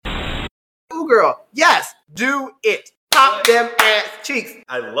girl. Yes, do it. Pop them ass cheeks.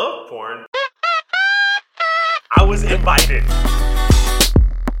 I love porn. I was invited.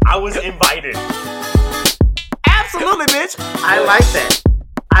 Absolutely, bitch. I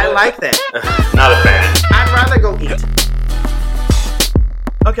like that. Not a fan. I'd rather go eat.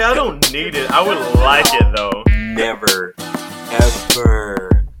 Okay, I don't need it. I would like it though. Never,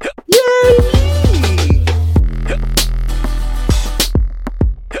 ever. Yay!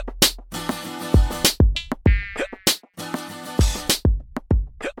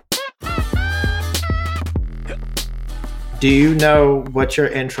 Do you know what your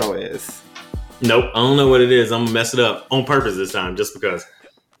intro is? Nope, I don't know what it is. I'm gonna mess it up on purpose this time, just because.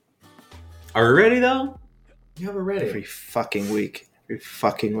 Are we ready though? Yeah, we're ready. Every fucking week.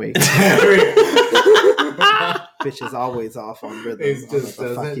 Bitch is always off on rhythm. It just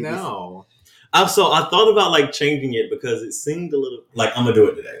doesn't know. I thought about like changing it because it seemed a little like I'm gonna do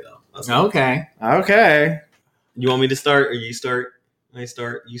it today though. Okay. You want me to start or you start? I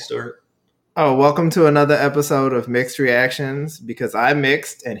start. You start. Oh, welcome to another episode of Mixed Reactions because I'm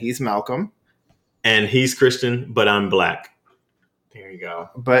mixed and he's Malcolm. And he's Christian, but I'm black. There you go.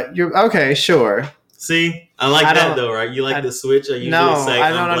 But you're okay, sure. See, I like that though, right? You like the switch? I usually say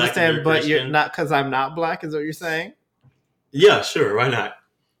I don't I'm understand, black, but you're Christian. not because I'm not black, is what you're saying? Yeah, sure. Why not?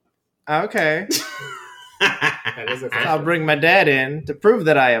 Okay. That is a So I'll bring my dad in to prove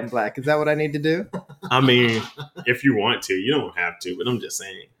that I am black. Is that what I need to do? I mean, if you want to, you don't have to, but I'm just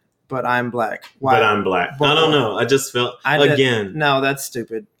saying. But I'm black. Why? But I'm black. I don't know. I just felt No, that's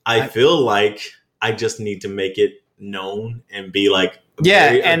stupid. I feel like I just need to make it known and be like,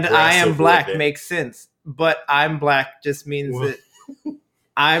 and I am aggressive black with it. makes sense. But I'm black just means that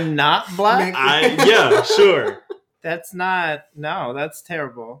I'm not black. Yeah, sure. That's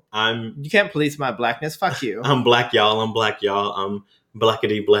terrible. You can't police my blackness. Fuck you. I'm black, y'all. I'm black, y'all. I'm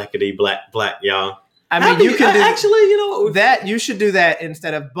blackity, black, y'all. I mean, you can do actually, you know that. You should do that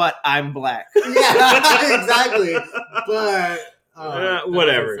instead of "but I'm black." Yeah, exactly. But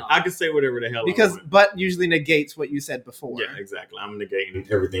whatever. I can say whatever the hell. Because I want. "but" usually negates what you said before. Yeah, exactly. I'm negating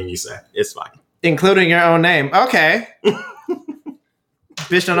everything you say. It's fine, including your own name. Okay.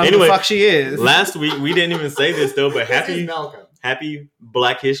 Bitch don't know who the fuck she is. Last week we didn't even say this though, but happy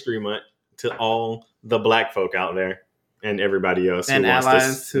Black History Month to all the black folk out there and everybody else and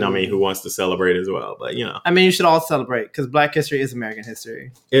who wants to celebrate as well. But you know, I mean, you should all celebrate because Black history is American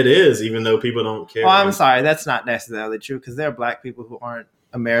history. It is, even though people don't care. Oh, I'm sorry, that's not necessarily true because there are black people who aren't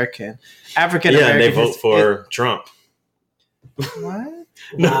American, African American. Yeah, they vote for Trump. What?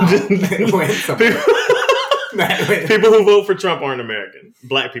 No, people who vote for Trump aren't American.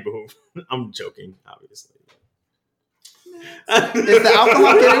 Black people who I'm joking, obviously. Is the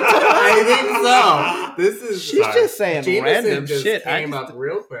alcohol getting to her? I think so. She's just saying Jameson random just shit. Came up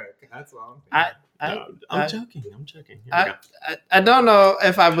real quick. That's all. I'm joking. I don't know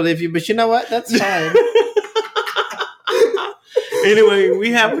if I believe you, but you know what? That's fine. Anyway,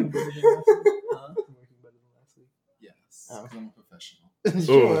 we have. Yes, I'm a professional.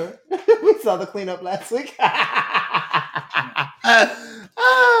 Sure. We saw the cleanup last week.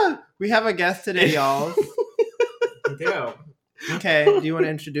 We have a guest today, y'all. We do. Okay, do you want to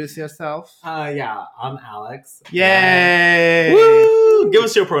introduce yourself? Yeah, I'm Alex. Yay! Woo! Give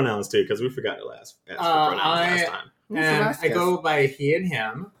us your pronouns too, because we forgot to ask for pronouns last time. And I go by he and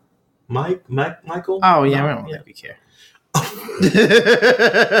him. Michael? Oh yeah, we don't really care.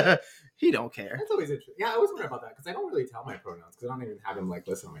 He don't care. That's always interesting. Yeah, I always wonder about that because I don't really tell my pronouns because I don't even have them like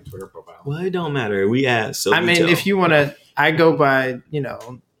listed on my Twitter profile. Well, it don't matter. We ask. So I mean, if you want to, I go by,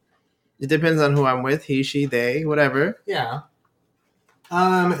 it depends on who I'm with. He, she, they, whatever. Yeah.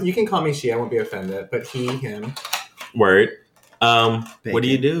 You can call me she. I won't be offended. But he, him. Word. What do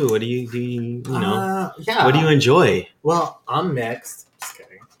you do? What do you know? Yeah. What do you enjoy? Well, I'm mixed. Just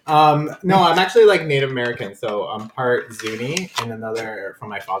kidding. No, I'm actually like Native American. So I'm part Zuni and another from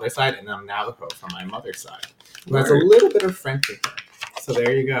my father's side, and I'm Navajo from my mother's side. And that's a little bit of French in there. So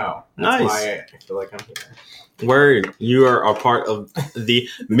there you go. That's why I feel like I'm here. Word. You are a part of the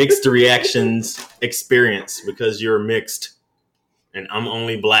mixed reactions experience because you're mixed. And I'm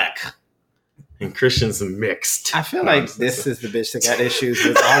only black. And Christian's mixed. I feel like this is the bitch that got issues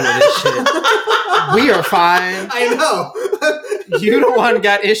with all of this shit. We are fine. I know. You the one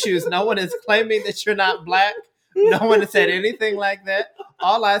got issues. No one is claiming that you're not black. No one has said anything like that.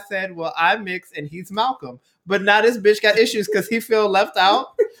 All I said, well, I'm mixed and he's Malcolm. But now this bitch got issues because he feel left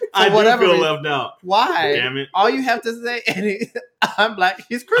out. I do feel left out. Why? Damn it. All you have to say, I'm black,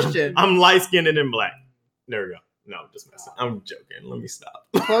 he's Christian. I'm light-skinned and black. There we go. No, I'm just messing. I'm joking. Let me stop.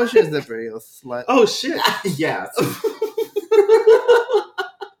 Close your zipper, you slut. Oh, shit. Yes.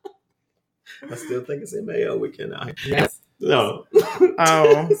 I still think it's MAL weekend out here. Yes. No.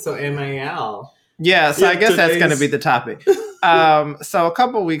 Oh, So MAL. yeah. So Yeah, I guess that's going to today's- be the topic. So a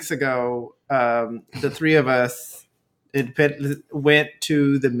couple weeks ago, the three of us went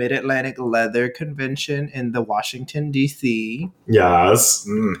to the Mid-Atlantic Leather Convention in the Washington, D.C. Yes.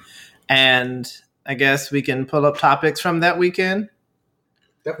 And I guess we can pull up topics from that weekend.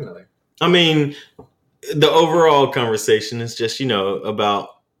 Definitely. I mean, the overall conversation is just, about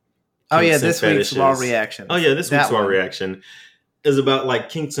Oh yeah, kinks and this week's raw fetishes. reaction. Oh yeah, this That week's raw one. reaction is about like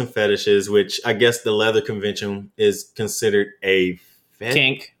kinks and fetishes, which I guess the leather convention is considered a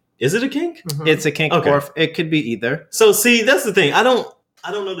Kink. Is it a kink? Mhm. It's a kink, Okay. or it could be either. So see, that's the thing. I don't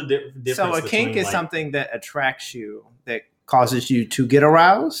know the difference. So a kink between, is like- something that attracts you, that causes you to get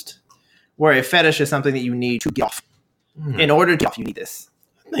aroused, where a fetish is something that you need to get off. In order to get off, you need this.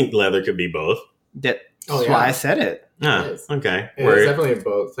 I think leather could be both. That's Oh, yeah. why I said it. Ah, It is. okay. It's Word. definitely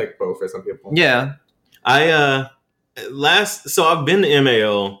both. It's like both for some people. Yeah. I so I've been to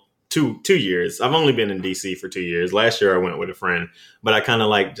MAL 2 years. I've only been in DC for 2 years. Last year I went with a friend, but I kind of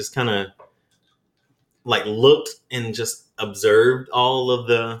looked and just observed all of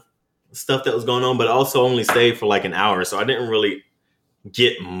the stuff that was going on, but also only stayed for like an hour, so I didn't really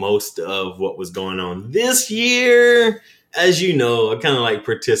get most of what was going on. This year, as you know, I kind of like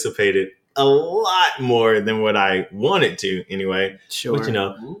participated a lot more than what I wanted to anyway. Sure. But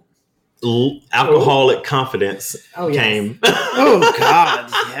alcoholic confidence Oh, yes. came Oh God,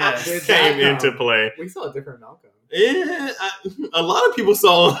 yes. Did came that into come? play. We saw a different Malcolm. Yeah, a lot of people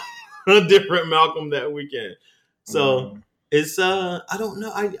saw a different Malcolm that weekend. So it's I don't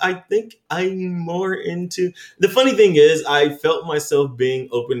know. I think I'm more into. The funny thing is, I felt myself being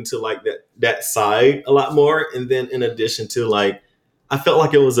open to like that side a lot more, and then in addition to like, I felt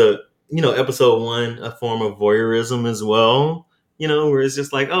like it was episode 1, a form of voyeurism as well. Where it's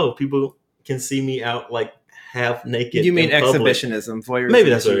just like, oh, people can see me out like half naked. You mean in public. exhibitionism? Voyeurism. Maybe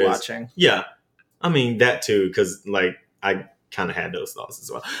that's is what you it is. watching. Yeah. I mean, that too, because like I kind of had those thoughts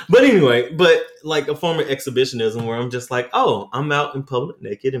as well. But anyway, like a form of exhibitionism where I'm just like, oh, I'm out in public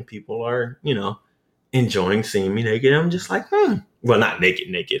naked and people are, enjoying seeing me naked. I'm just like, well, not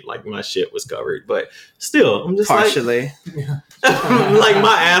naked, like my shit was covered, but still, I'm just Partially. like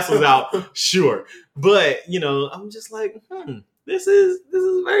my ass was out, sure. But, I'm just like, this is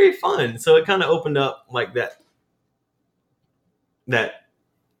very fun. So it kind of opened up like that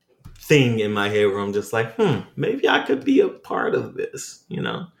thing in my head where I'm just like, maybe I could be a part of this,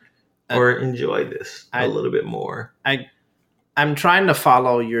 or enjoy this a little bit more. I'm trying to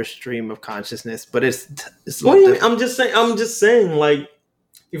follow your stream of consciousness, but it's What do you mean? I'm just saying, like,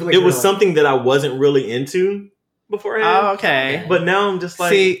 You feel like it you're was like- something that I wasn't really into beforehand. Oh, okay. But now I'm just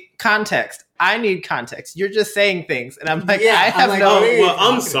like, See, context. I need context. You're just saying things, and I'm like, Yeah, I I'm have like, no. what are you well,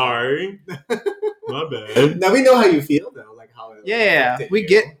 I'm talking sorry. My bad. Now we know how you feel though, like how it Yeah, affected we you.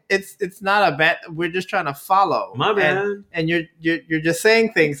 get it's not a bad. We're just trying to follow. My bad. And you're just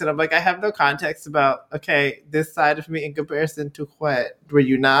saying things, and I'm like, I have no context about. Okay, this side of me in comparison to what? Were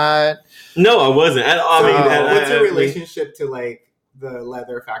you not? No, I wasn't. I mean, So, What's your I- relationship to like the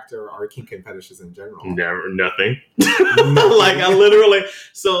leather factor or kink and fetishes in general? Never, nothing. Like I literally.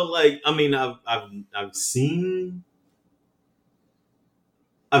 So like, I mean, I've seen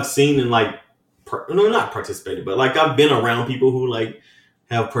and like, not participated, but like I've been around people who like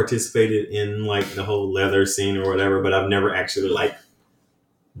have participated in like the whole leather scene or whatever, but I've never actually like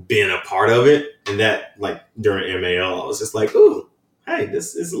been a part of it. And that like during MAL, I was just like, ooh, hey,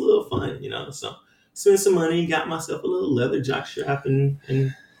 this is a little fun, So spent some money, got myself a little leather jock strap and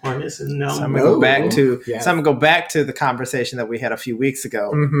harness, and now So I'm I'm gonna go back to. Yes. So I'm gonna go back to the conversation that we had a few weeks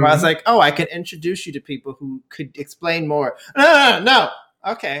ago, Mhm. where I was like, "Oh, I can introduce you to people who could explain more." No.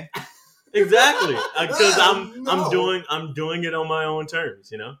 Okay. exactly because No. I'm doing it on my own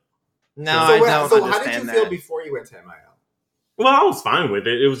terms, No, so I don't how did understand you that. feel before you went to MIL? Well, I was fine with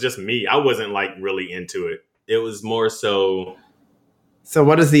it. It was just me. I wasn't like really into it. It was more so. So,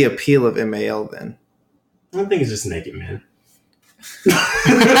 what is the appeal of MAL then? I think it's just naked men.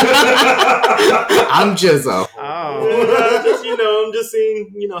 I'm just a Oh, just I'm just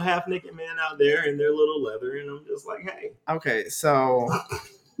seeing half naked men out there in their little leather, and I'm just like, hey. okay. So,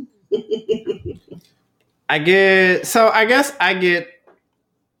 I get. So, I guess I get.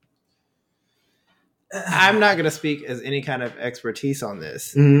 I'm not going to speak as any kind of expertise on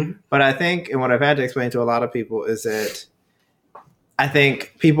this, but I think, and what I've had to explain to a lot of people is that I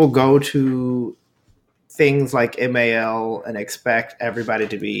think people go to things like MAL and expect everybody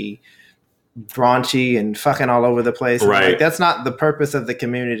to be raunchy and fucking all over the place. And Right. like, that's not the purpose of the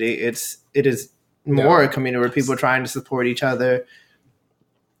community. It is more a community where people are trying to support each other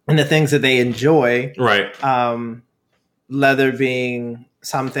and the things that they enjoy. Right. Leather being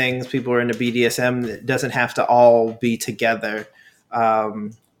some things, people are into BDSM. It doesn't have to all be together.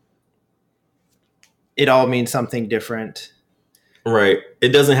 It all means something different. Right. It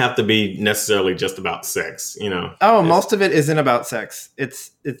doesn't have to be necessarily just about sex, Oh, most of it isn't about sex.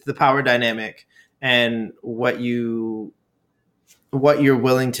 It's the power dynamic and what you're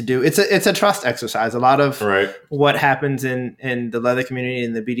willing to do. It's a trust exercise. A lot of what happens in the leather community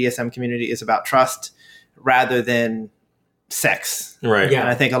and the BDSM community is about trust rather than sex. Right. Yeah. And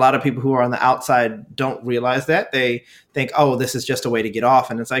I think a lot of people who are on the outside don't realize that. They think, oh, this is just a way to get off.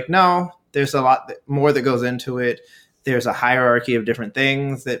 And it's like, no, there's a lot more that goes into it. There's a hierarchy of different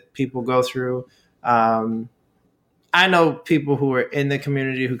things that people go through. I know people who are in the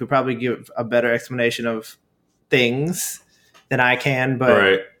community who could probably give a better explanation of things than I can,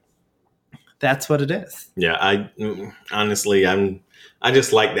 but that's what it is. Yeah, honestly, I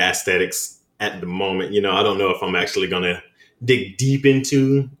just like the aesthetics at the moment. I don't know if I'm actually gonna dig deep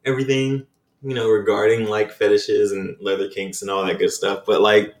into everything, regarding like fetishes and leather kinks and all that good stuff.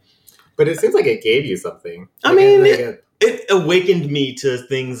 But it seems like it gave you something. I mean, it awakened me to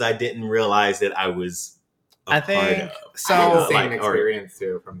things I didn't realize that I was a part of. So I had the same experience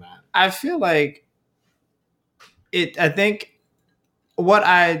too from that. I feel like I think what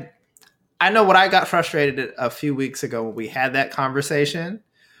I know what I got frustrated a few weeks ago when we had that conversation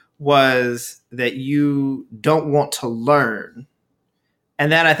was that you don't want to learn.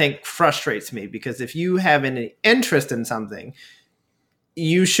 And that I think frustrates me, because if you have any interest in something,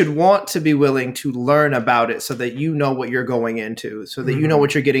 you should want to be willing to learn about it so that you know what you're going into, so that you know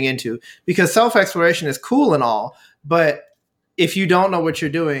what you're getting into. Because self-exploration is cool and all, but if you don't know what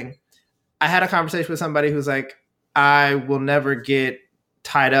you're doing, I had a conversation with somebody who's like, I will never get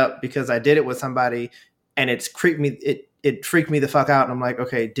tied up because I did it with somebody and it freaked me the fuck out. And I'm like,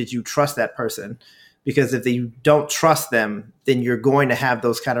 okay, did you trust that person? Because if you don't trust them, then you're going to have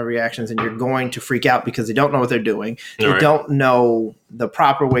those kind of reactions and you're going to freak out because they don't know what they're doing. They don't know the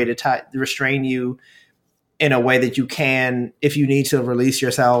proper way to restrain you in a way that you can, if you need to release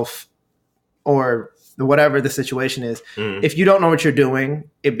yourself or whatever the situation is. If you don't know what you're doing,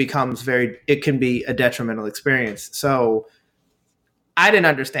 it can be a detrimental experience. So I didn't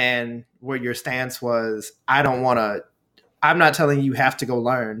understand where your stance was. I'm not telling you have to go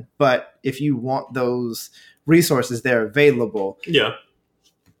learn, but if you want those resources, they're available. Yeah.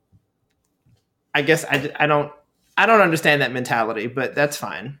 I guess I don't understand that mentality, but that's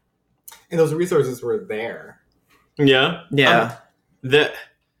fine. And those resources were there. Yeah. Yeah.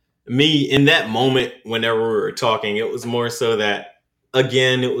 In that moment, whenever we were talking, it was more so that,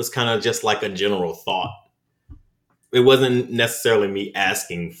 again, it was kind of just like a general thought. It wasn't necessarily me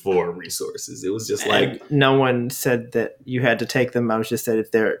asking for resources. It was just like, no one said that you had to take them. I was just said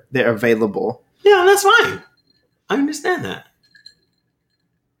if they're available. Yeah, that's fine. I understand that.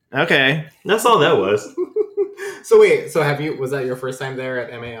 Okay. That's all that was. So wait, was that your first time there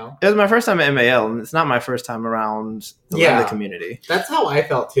at MAL? It was my first time at MAL, and it's not my first time around the leather community. That's how I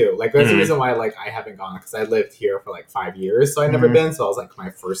felt too. Like that's the reason why I haven't gone, because I lived here for 5 years, so I'd never been. So I was my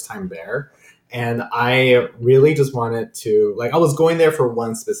first time there. And I really just wanted to, I was going there for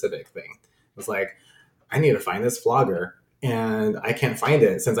one specific thing. It was I need to find this flogger, and I can't find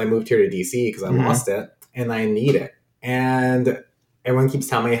it since I moved here to DC because I lost it, and I need it. And everyone keeps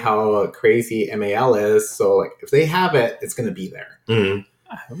telling me how crazy MAL is. So, if they have it, it's going to be there. I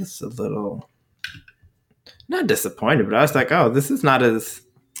was a little, not disappointed, but I was like, oh, this is not as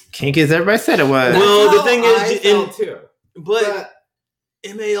kinky as everybody said it was. Well, the thing is, too. But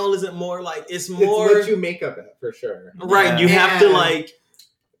MAL isn't more it's more it's what you make of it, for sure. Right. Yeah. You have to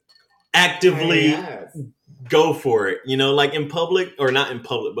actively go for it. In public, or not in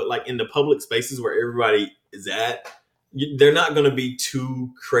public, but in the public spaces where everybody is at, they're not going to be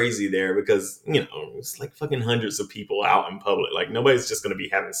too crazy there because, it's fucking hundreds of people out in public. Nobody's just going to be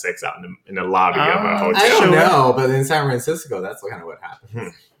having sex out in the lobby of a hotel. I don't know, but in San Francisco, that's kind of what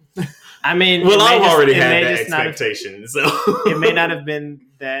happens. I mean, I've already had that expectation, so it may not have been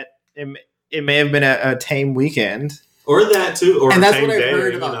that. It may have been a tame weekend, or that too, or and a that's tame what I've day,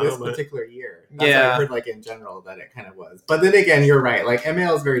 heard about this particular year. That's what I heard, in general, that it kind of was. But then again, you're right.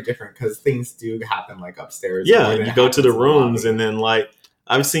 MAL is very different because things do happen upstairs. Yeah, you go to the rooms, and then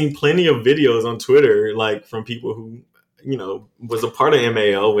I've seen plenty of videos on Twitter, from people who was a part of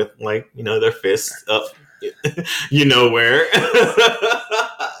MAL with their fists up, where.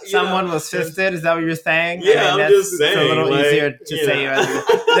 Someone was fisted. Is that what you're saying? Yeah, I'm just saying. It's a little easier to say.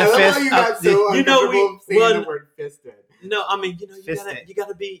 The fist. You got so uncomfortable saying the word fisted. No, I mean, you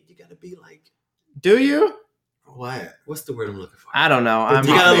gotta be Do you? What's the word I'm looking for? I don't know. You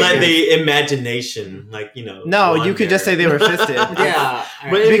gotta let the imagination, like, No, you could just say they were fisted. Yeah,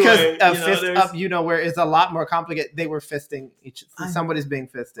 but anyway, because a fist there's- up, where it's a lot more complicated. They were fisting somebody's being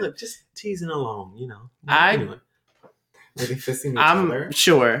fisted. Look, just teasing along, I- Were they fisting each I'm other?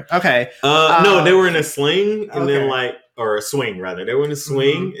 sure. Okay. No, they were in a sling and Okay. then or a swing rather. They were in a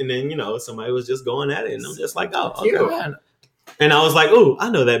swing and then somebody was just going at it and I'm just like, oh, okay. Cute. And I was like, oh, I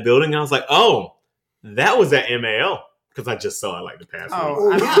know that building. And I was like, oh, that was at MAL because I just saw it like the past week.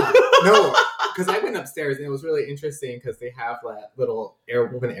 Oh, yeah. No, because I went upstairs and it was really interesting because they have like little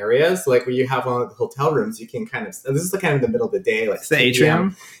open areas. So, like where you have one of the hotel rooms, you can kind of, this is kind of the middle of the day. Like It's the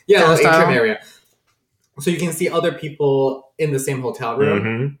atrium. Yeah, the Style. atrium area. So you can see other people in the same hotel room.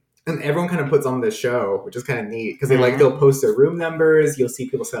 Mhm. And everyone kind of puts on this show, which is kind of neat because they'll post their room numbers. You'll see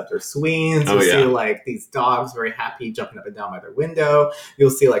people set up their swings. You'll see like these dogs very happy jumping up and down by their window.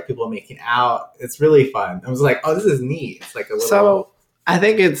 You'll see like people making out. It's really fun. I was like, oh, this is neat. It's like a little. So I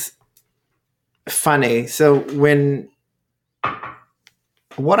think it's funny. So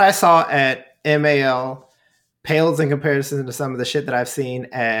what I saw at MAL pales in comparison to some of the shit that I've seen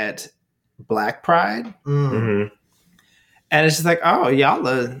at Black Pride. Mhm. And it's just like, oh, y'all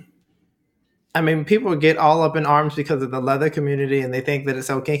are... I mean, people get all up in arms because of the leather community and they think that it's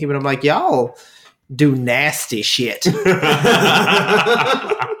so kinky, but I'm like, y'all do nasty shit. In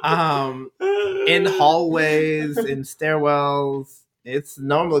hallways, in stairwells. It's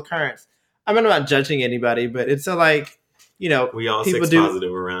normal occurrence. I mean, I'm not judging anybody, but it's we all people sex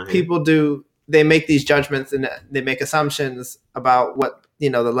positive around here. people they make these judgments and they make assumptions about what,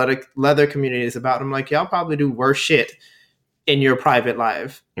 the leather community is about. I'm like, y'all probably do worse shit in your private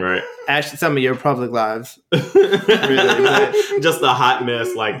life. Right. Actually, some of your public lives. Just a hot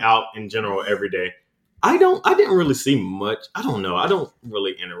mess, like out in general every day. I didn't really see much. I don't know. I don't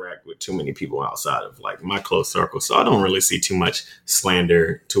really interact with too many people outside of like my close circle. So I don't really see too much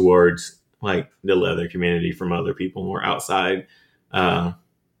slander towards like the leather community from other people more outside.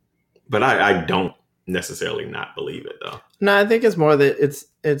 But I don't necessarily not believe it though. No, I think it's more that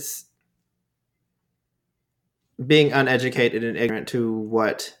it's being uneducated and ignorant to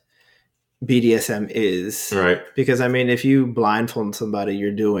what BDSM is. Right. Because I mean, if you blindfold somebody,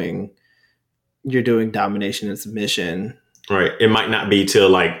 you're doing domination and submission. Right. It might not be till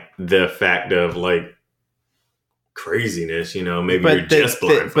like the fact of like craziness, maybe you're just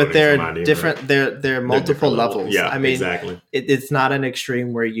blindfolding but there are somebody, different. but There are multiple levels. Yeah, I mean, exactly. It's not an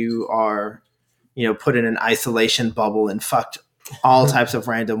extreme where you are, put in an isolation bubble and fucked all types of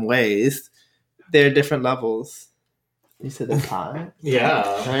random ways. There are different levels. You said that's hot. Yeah.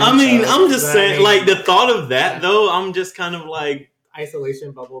 I mean, I'm just saying, like the thought of that though, I'm just kind of like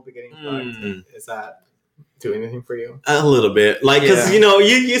isolation bubble beginning fucked. Is that do anything for you? A little bit, like because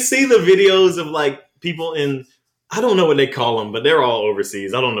you see the videos of like people in. I don't know what they call them, but they're all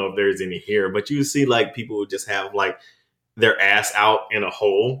overseas. I don't know if there's any here, but you see like people who just have like their ass out in a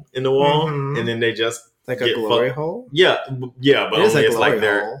hole in the wall, and then they just like a glory hole. Yeah, but it's like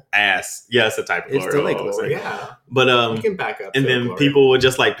their hole. ass. Yeah, it's a type of glory hole. Glory. Yeah, but you can back up. And then people would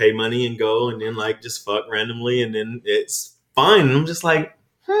just like pay money and go, and then like just fuck randomly, and then it's fine. And I'm just like,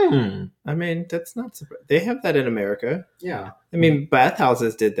 I mean, that's not surprising. They have that in America. Yeah, I mean,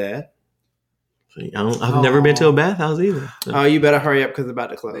 bathhouses did that. I've never been to a bathhouse either. Oh, you better hurry up because it's about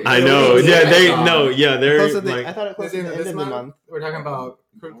to close. I know. Yeah, they're like, I thought it closed at the end of the month. We're talking about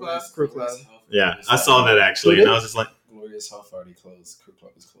Crew Club. Crew Club. Yeah, I saw that actually, and I was just like, Glorious Health already closed. Crew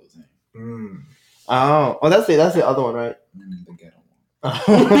Club is closing. Oh, that's the other one, right? The ghetto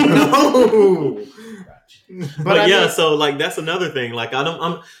one. No. But yeah, so like that's another thing. Like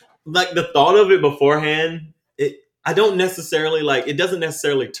I'm like the thought of it beforehand. I don't necessarily like it doesn't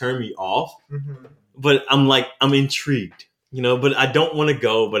necessarily turn me off, but I'm intrigued, but I don't want to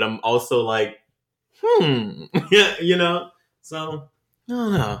go, but I'm also like, yeah, so I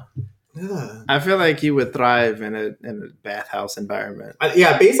don't know. Yeah. I feel like you would thrive in a bathhouse environment.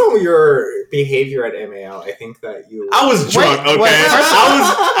 Yeah, based on your behavior at MAL, I think that you. I was drunk. Okay,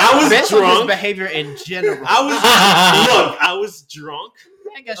 I was Based on his drunk. behavior in general. I was drunk.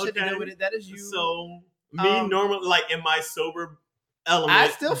 I ain't got shit to do with it. That is you. So me normally like in my sober element. I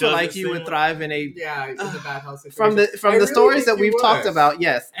still feel like you would thrive in a in the bathhouse from the stories that we've talked about.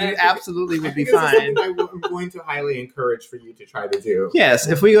 Yes, you absolutely would be fine. I'm going to highly encourage for you to try to do. Yes,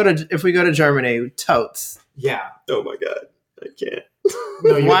 if we go to Germany, totes. Yeah. Oh my god, I can't.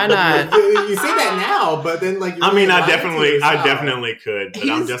 No, why not? You say that now, but then like. I mean, I definitely could, but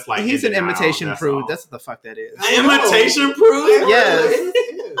I'm just like he's an imitation prude. That's what the fuck that is. Imitation prude? Yes.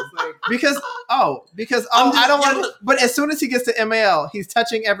 Because I don't want. But as soon as he gets to MAL, he's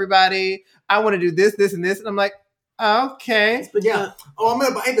touching everybody. I want to do this, and this, and I'm like, Okay. But Yeah. Oh, I'm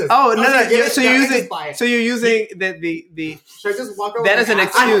gonna buy this. Oh no, Okay, no. get it, So yeah, you're I just using buy it. so you're using the. Should I just walk over? That is an and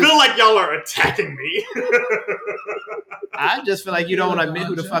ask? I excuse. feel like y'all are attacking me. I just feel like you don't want to admit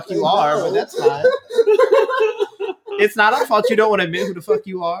who the fuck you are, but that's fine. It's not our fault you don't want to admit who the fuck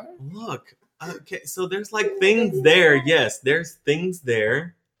you are. Look, okay, so there's like things there. Yes, there's things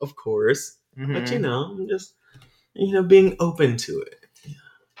there, of course. But I'm just being open to it.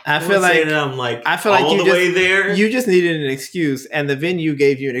 I feel like I'm like I feel like all you the way there. You just needed an excuse, and the venue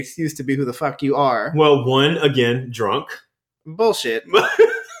gave you an excuse to be who the fuck you are. Well, one again, drunk. Bullshit.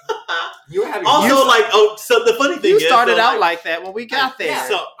 You have Also, so the funny thing You is, started so, out like that when we got there. Yeah,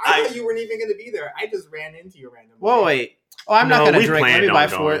 So I thought you weren't even going to be there. I just ran into you randomly. Whoa, wait. Oh, I'm not No, gonna we drink. Let planned me buy on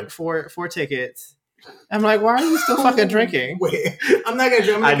going. four tickets. I'm like, why are you still fucking drinking? Wait, I'm not going to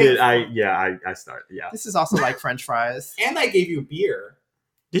drink. I started. Yeah. This is also like French fries. And I gave you beer.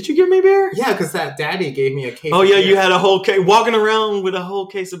 Did you give me beer? Yeah, because that daddy gave me a case. Oh of yeah, beer. you had a whole case, walking around with a whole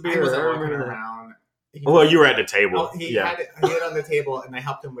case of beer. I wasn't I walking remember that. around. Well, you were at the table. He Yeah. had it on the table, and I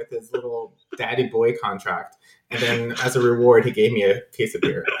helped him with his little daddy boy contract. And then, as a reward, he gave me a case of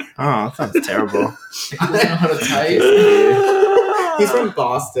beer. Oh, that sounds terrible. I don't know how to type. He's from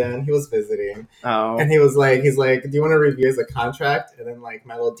Boston. He was visiting, Oh, and he's like, "Do you want to review the contract?" And then, like,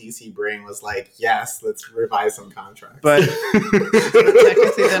 my little DC brain was like, "Yes, let's revise some contracts." but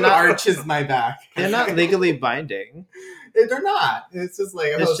technically they're not. arches my back. They're not legally binding. They're not. It's just like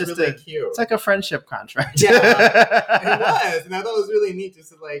It's it was just really a- cute. It's like a friendship contract. Yeah. It was, and I thought it was really neat just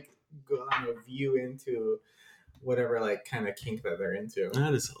to like go on a view into whatever like kind of kink that they're into.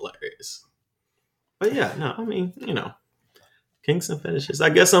 That is hilarious. But yeah, no, I mean, kinks and fetishes. I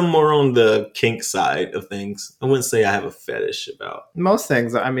guess I'm more on the kink side of things. I wouldn't say I have a fetish about. Most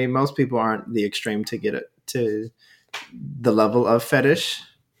things. I mean, most people aren't the extreme to get it to the level of fetish.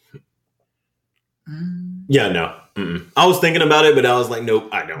 Yeah, no. Mm-mm. I was thinking about it, but I was like, nope,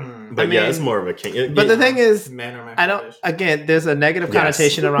 I don't. But I yeah, mean, it's more of a kink. But the thing is, Men are my I don't. fetish. Again, there's a negative Yes.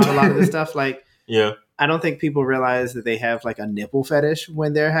 connotation around a lot of this stuff. Like, yeah. I don't think people realize that they have like a nipple fetish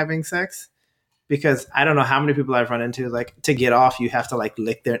when they're having sex, because I don't know how many people I've run into. Like, to get off, you have to like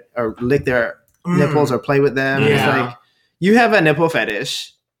lick their nipples or play with them. It's Yeah. like you have a nipple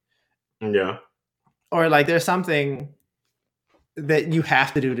fetish, Yeah. or like there's something that you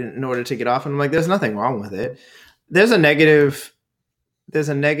have to do in order to get off. And I'm like, there's nothing wrong with it. There's a negative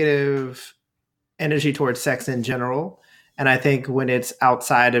energy towards sex in general. And I think when it's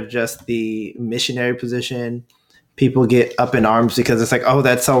outside of just the missionary position, people get up in arms because it's like, oh,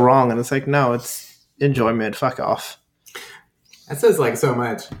 that's so wrong. And it's like, no, it's enjoyment. Fuck off. That says like so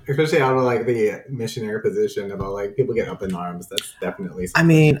much, especially out of like the missionary position about like people get up in arms. That's definitely. I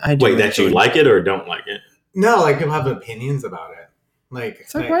mean, I do Wait, that you enjoy- like it or don't like it? No, like people have opinions about it. Like,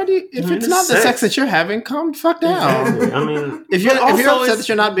 It's like, why do you, if I mean, it's it's not the sex. sex that you're having, calm the fuck down. Exactly. I mean, If you're but also upset it's- that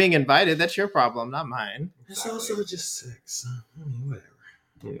you're not being invited, that's your problem, not mine. It's also just sex. I mean, whatever.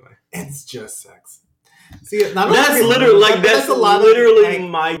 Anyway, it's just sex. See, not that's only- literally like but that's a lot literally of, like,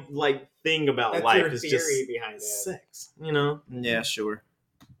 my like thing about that's life your is theory just behind it. sex. You know? Yeah, sure.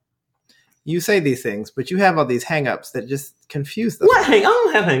 You say these things, but you have all these hang-ups that just confuse them. What? I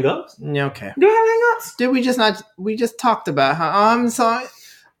don't have hang-ups. Yeah, okay. Do I have hang-ups? Did we just not? We just talked about how I'm sorry.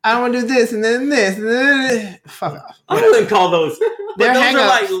 I don't want to do this and then this. And then, fuck off. I wouldn't call those. But They're those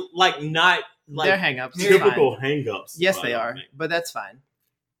hang-ups. are like not They're like hang-ups. It's typical fine. hang-ups. Yes, I they don't are, think. but that's fine.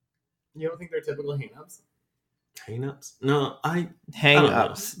 You don't think they're typical hang-ups? Hang-ups? No,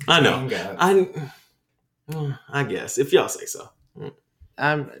 Hang-ups. I know. Hang-ups. I guess if y'all say so.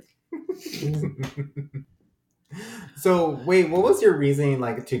 I'm. So wait, what was your reasoning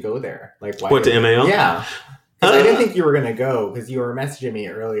like to go there? Like why? What, to MAO? Yeah. 'Cause I didn't think you were gonna go because you were messaging me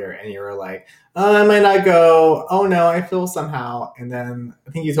earlier and you were like, "Oh, I might not go. Oh no, I feel somehow." And then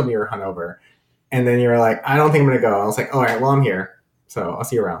I think you told me you were hungover, and then you were like, "I don't think I'm gonna go." I was like, "All right, well I'm here, so I'll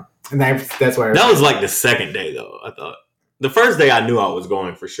see you around." And that's why. That was like the second day, though. I thought the first day I knew I was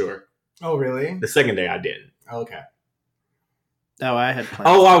going for sure. Oh really? The second day I didn't. Okay. Oh, I had plans.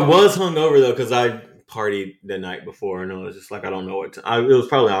 Oh, I was hungover though because I partied the night before, and it was just like I don't know what time. It was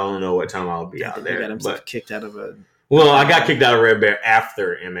probably I don't know what time I'll be out He there. got himself But kicked out of a. well, I got kicked out of Red Bear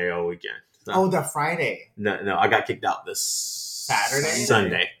after MAO weekend. So, Oh, the Friday, no, I got kicked out this Saturday?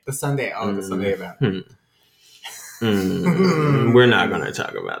 Sunday. the Sunday. Oh, the Sunday event. We're not going to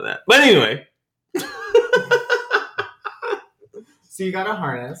talk about that. But anyway, So you got a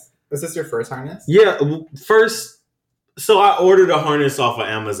harness. Was this your first harness? yeah. First, so I ordered a harness off of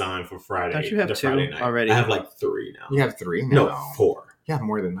Amazon for Friday. Don't you have the two Friday night. already? I have like 3 now. You have 3? No, 4. You have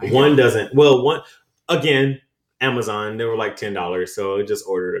more than that. One doesn't. Well, one again, Amazon. They were like $10, so I just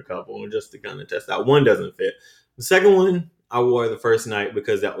ordered a couple just to kind of test out. One doesn't fit, The second one I wore the first night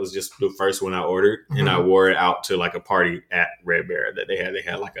because that was just the first one I ordered, and I wore it out to like a party at Red Bear that they had. They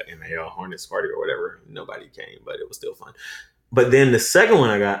had like a NAL Hornets party or whatever. Nobody came, but it was still fun. But then the second one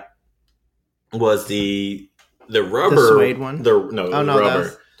I got was the rubber, the suede one.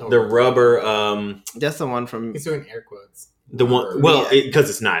 Rubber. The rubber. That's the one from. He's doing air quotes. The one, well, because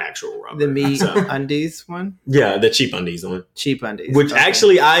it's not actual rubber. The Me Undies one. Yeah, the Cheap Undies one. Cheap Undies, which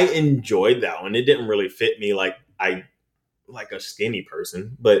actually I enjoyed that one. It didn't really fit me like a skinny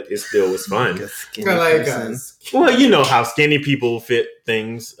person, but it still was fun. Like a skinny person. Well, you know how skinny people fit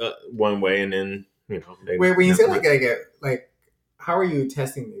things one way, and then They Wait, when you say like, how are you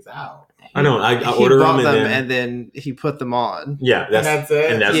testing these out? I know. I order them and then he put them on. Yeah, that's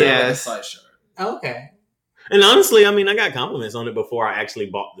it. And that's yes. it. Okay. And honestly, I mean, I got compliments on it before I actually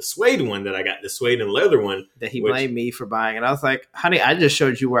bought the suede one that I got, the suede and leather one. That he blamed me for buying. And I was like, honey, I just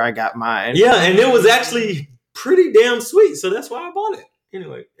showed you where I got mine. Yeah, and it was actually pretty damn sweet. So that's why I bought it.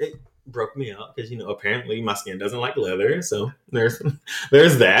 Anyway, it broke me out because, apparently my skin doesn't like leather. So there's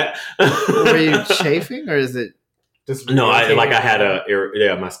that. Were you chafing or is it? Just no,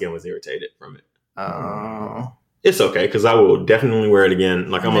 my skin was irritated from it. Oh. It's okay because I will definitely wear it again.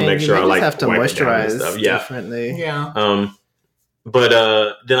 Like I'm gonna make sure I have to moisturize stuff. differently. Yeah. But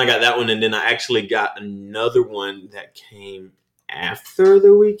then I got that one, and then I actually got another one that came after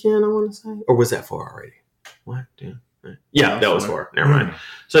the weekend. I want to say, or was that 4 already? What? Yeah, that was 4. Never mind.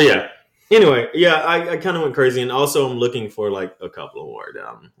 So yeah. Anyway, yeah, I kind of went crazy, and also I'm looking for like a couple of more that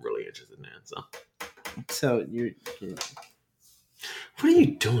I'm really interested in. So you what are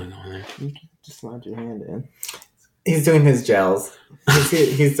you doing on there? You just slide your hand in. He's doing his gels.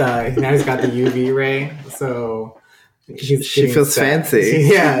 He's now he's got the UV ray, so she feels fancy.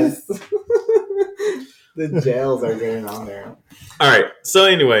 Yes, the gels are getting on there. All right. So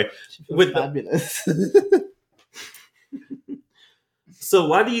anyway, with fabulous. So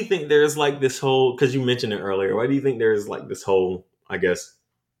why do you think there's like this whole? Because you mentioned it earlier. Why do you think there's like this whole, I guess,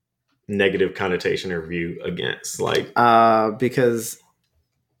 negative connotation or view against because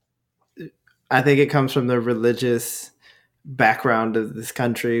I think it comes from the religious background of this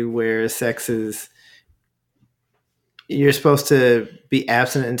country where sex is, you're supposed to be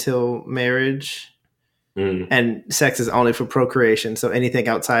absent until marriage and sex is only for procreation. So anything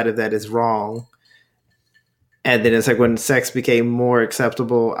outside of that is wrong. And then it's like when sex became more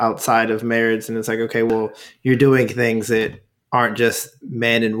acceptable outside of marriage and it's like, okay, well, you're doing things that aren't just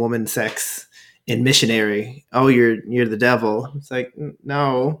man and woman sex in missionary. Oh, you're the devil. It's like,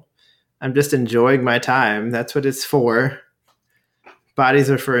 no, I'm just enjoying my time. That's what it's for. Bodies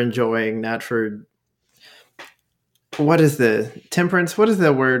are for enjoying, not for. What is the temperance? What is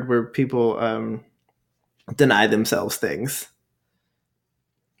the word where people deny themselves things?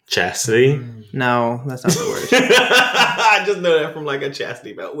 Chastity? No, that's not the word. I just know that from like a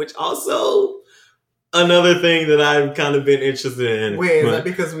chastity belt, which also another thing that I've kind of been interested in. Wait, is that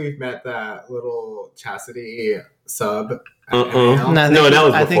because we've met that little chastity sub? No, that was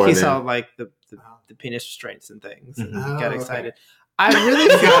before. I think he then. saw like the penis restraints and things and got excited. Okay.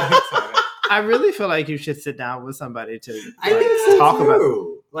 I really feel like you should sit down with somebody to talk about.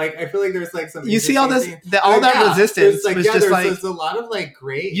 Like, I feel like there's like some. You see all this, that resistance was just like. There's a lot of like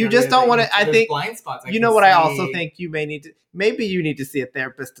great. You just don't want to. I think blind spots. You know what? I also think you may need to. Maybe you need to see a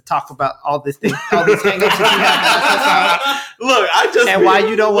therapist to talk about all this thing, all these hangups that you have. Look, I just and why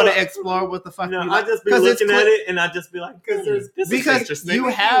you don't want to explore what the fuck. No, I just be looking at it and I just be like, because you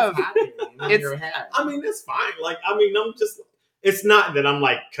have. It's. I mean, it's fine. Like, I mean, I'm just. It's not that I'm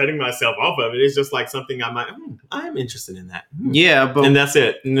like cutting myself off of it. It's just like something I might. I am interested in that. Yeah, but and that's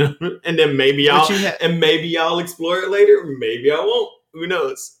it. And then maybe I'll explore it later. Maybe I won't. Who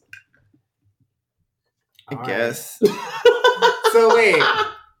knows? I guess. So wait.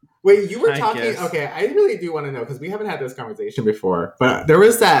 You were talking. Okay, I really do want to know because we haven't had this conversation before. But there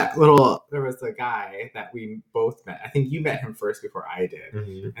was a guy that we both met. I think you met him first before I did,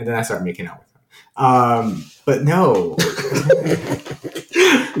 and then I started making out with him. But no.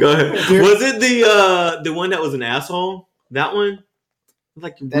 Go ahead. Was it the one that was an asshole? That one?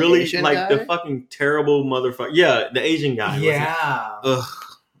 Like that really Asian like guy? The fucking terrible motherfucker. Yeah, the Asian guy. Yeah. Ugh.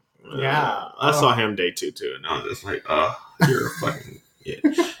 Yeah. I saw him day 2 too, and I was just like, you're a fucking yeah.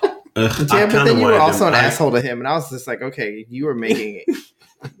 But then you were also an asshole to him, and I was just like, okay, you were making it.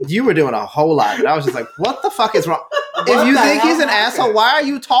 You were doing a whole lot, and I was just like, what the fuck is wrong? If you think he's an asshole, why are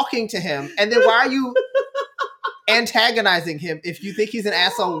you talking to him? And then why are you antagonizing him? If you think he's an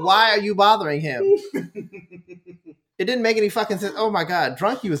asshole, why are you bothering him? It didn't make any fucking sense. Oh my god,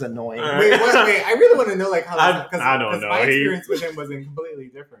 drunk you was annoying. Wait, I really want to know like how I don't know. My experience with him was completely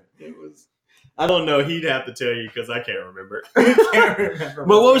different. It was. I don't know. He'd have to tell you because I can't remember. I can't remember.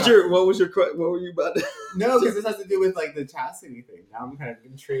 But what were you about to? No, because this has to do with like the chastity thing. Now I'm kind of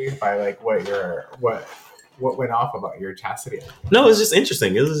intrigued by like what went off about your chastity. No, it's just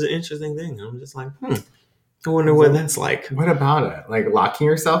interesting. It was an interesting thing. I'm just like, I wonder what that's like. What about it? Like locking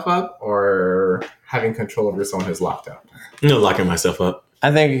yourself up or having control over someone who's locked up? No, locking myself up.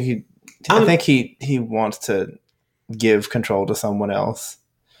 I think he wants to give control to someone else.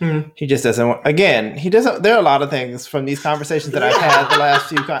 He just doesn't want. Again, he doesn't. There are a lot of things from these conversations that I've had the last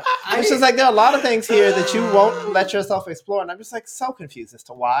few. It's just like there are a lot of things here that you won't let yourself explore, and I'm just like so confused as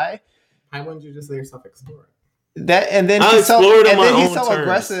to why. Why wouldn't you just let yourself explore it? That and then I he's so explored on and my then he's own so terms.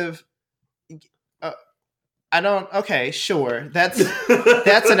 aggressive. I don't. Okay, sure. That's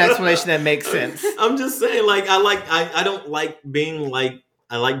an explanation that makes sense. I'm just saying, like, I don't like being like.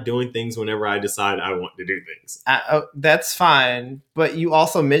 I like doing things whenever I decide I want to do things. That's fine, but you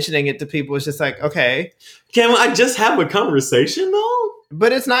also mentioning it to people is just like, okay. Can I just have a conversation though?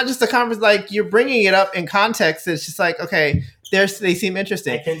 But it's not just a conversation. Like you're bringing it up in context. It's just like, okay, they seem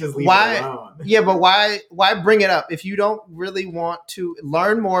interesting. I can't just leave it alone. Yeah, but why bring it up if you don't really want to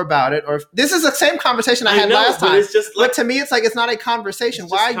learn more about it? Or if, this is the same conversation I had last time. It's just like, but to me, it's like it's not a conversation.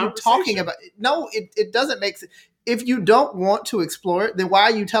 Why are you talking about it? No, it doesn't make sense. If you don't want to explore it, then why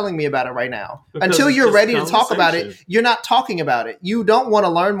are you telling me about it right now? Because until it's you're just ready to talk about it, conversation. you're not talking about it. You don't want to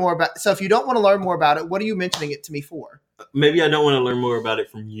learn more about. So if you don't want to learn more about it, what are you mentioning it to me for? maybe I don't want to learn more about it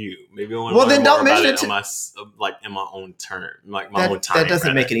from you. Maybe I want to Well, learn then more don't about mention it it on my in my own turn, like my own time. That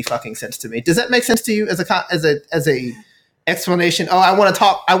doesn't make any fucking sense to me. Does that make sense to you as a explanation? Oh, I want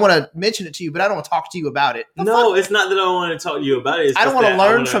to mention it to you, but I don't want to talk to you about it. No, it's not that I don't want to talk to you about it. It's I don't want to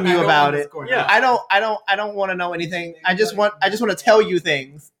learn from you about it. Yeah. I don't want to know anything. I just want to tell you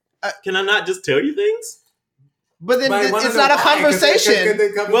things. Can I not just tell you things? But then it's not a conversation.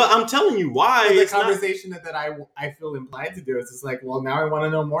 Well, I'm telling you why. The It's not. conversation that I feel implied to do is just like, well, now I want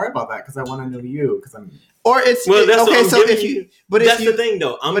to know more about that because I want to know you because I'm. Or it's Well, that's okay. what I'm So giving if you. you, but That's if you, the thing,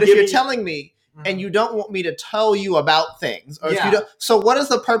 though. but if you're telling me and you don't want me to tell you about things, or if you don't, so what is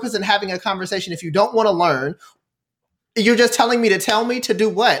the purpose in having a conversation if you don't want to learn? You're just telling me to tell me to do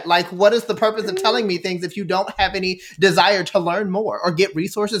what? Like, what is the purpose of telling me things if you don't have any desire to learn more or get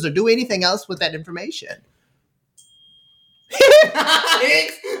resources or do anything else with that information?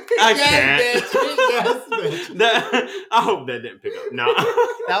 I can't. Yes, bitch. I hope that didn't pick up. No,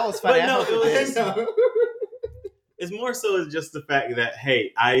 That was funny. But no, I hope it it did. it's more so it's just the fact that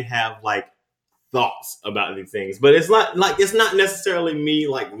hey, I have like thoughts about these things, but it's not necessarily me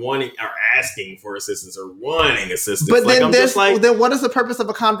like wanting or asking for assistance or wanting assistance. But like, then I'm just like, then what is the purpose of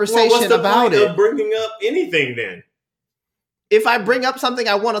a conversation what's the about point it? of bringing up anything then? If I bring up something,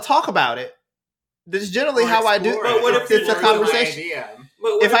 I want to talk about it. That's generally how I do. But what if It's a you- conversation.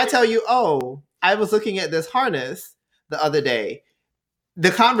 But what If I tell you, oh, I was looking at this harness the other day,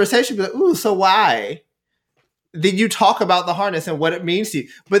 the conversation would be like, ooh, so why? Then you talk about the harness and what it means to you.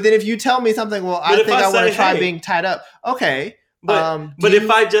 But then if you tell me something, well, I if think I I want to say, try hey, being tied up. Okay. But if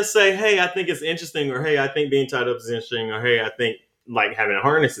I just say, hey, I think it's interesting, or hey, I think being tied up is interesting, or hey, I think like having a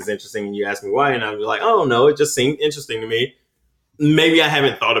harness is interesting, and you ask me why, and I'm like, oh no, it just seemed interesting to me. Maybe I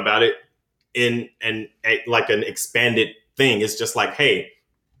haven't thought about it in like an expanded thing. It's just like, hey,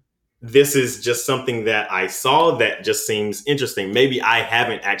 this is just something that I saw that just seems interesting. Maybe I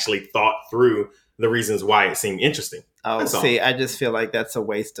haven't actually thought through the reasons why it seemed interesting. Oh, That's all. see, I just feel like that's a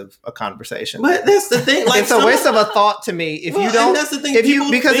waste of a conversation. But that's the thing. Like, it's a waste of a thought to me. If well, you don't, and that's the thing. if you-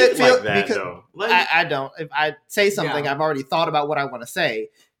 People because think it feel- like that, because though. Like, I don't. If I say something, I've already thought about what I want to say,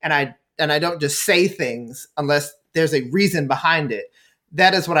 and I don't just say things unless there's a reason behind it.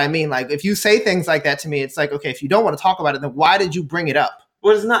 That is what I mean. Like, if you say things like that to me, it's like, okay, if you don't want to talk about it, then why did you bring it up?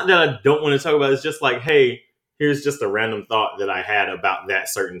 well, it's not that I don't want to talk about it. It's just like, hey, here's just a random thought that I had about that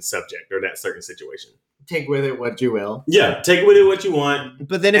certain subject or that certain situation. Take with it what you will. Yeah, take with it what you want.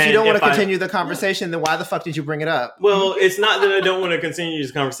 But then if you And don't want if to I- continue the conversation, then why the fuck did you bring it up? Well, it's not that I don't want to continue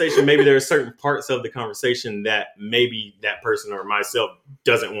this conversation. Maybe there are certain parts of the conversation that maybe that person or myself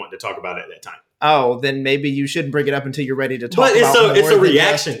doesn't want to talk about at that time. Oh, then maybe you shouldn't bring it up until you're ready to talk But about it's more a than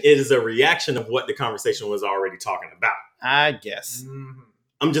reaction. just- It is a reaction of what the conversation was already talking about. I guess.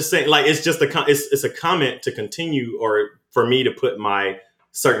 I'm just saying, like, it's just it's a comment to continue or for me to put my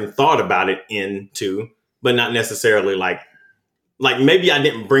certain thought about it into, but not necessarily like maybe I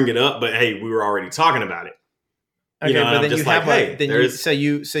didn't bring it up, but hey, we were already talking about it. Okay, You know, and but I'm then you just like, have hey, a then there's-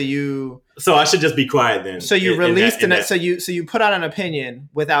 you So I should just be quiet then. so you in released that- so you put out an opinion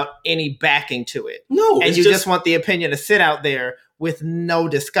without any backing to it, no, and it's you just want the opinion to sit out there with no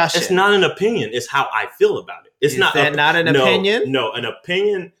discussion. It's not an opinion. It's how I feel about it. It's Is not that not an no, opinion? No, an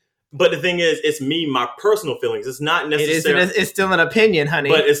opinion. But the thing is, it's me, my personal feelings. It's not necessarily. It's still an opinion, honey.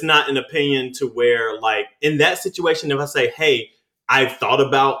 But it's not an opinion to where, like, in that situation, if I say, hey, I've thought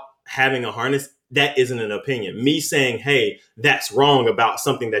about having a harness, that isn't an opinion. Me saying, hey, that's wrong about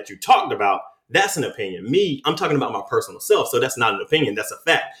something that you talked about, that's an opinion. Me, I'm talking about my personal self. So that's not an opinion. That's a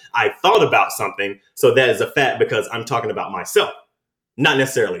fact. I thought about something. So that is a fact because I'm talking about myself, not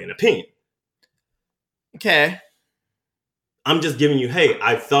necessarily an opinion. Okay. I'm just giving you, hey,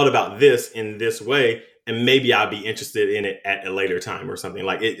 I've thought about this in this way, and maybe I'll be interested in it at a later time or something.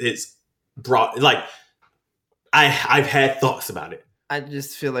 Like it's brought, like I've had thoughts about it. I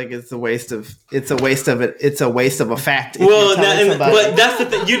just feel like it's a waste of it. It's a waste of a fact. Well, but that's the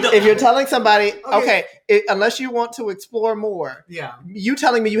thing. If you're telling somebody, okay, unless you want to explore more, you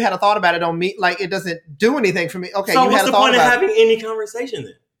telling me you had a thought about it don't mean like it doesn't do anything for me. Okay, so you what's had a the thought point of about having any conversation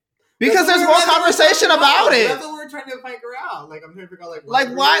then? Because there's more conversation about it. That's what we're trying to figure out. Like I'm trying to figure out like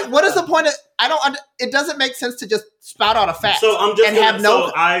why? What is the point of? I don't. It doesn't make sense to just spout out a fact. So I'm just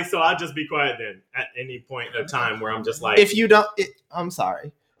I'll just be quiet then at any point of time where I'm just like, if you don't, I'm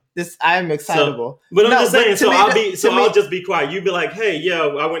sorry. I'm excitable. But I'm just saying. I'll just be quiet. You be like, hey, yeah,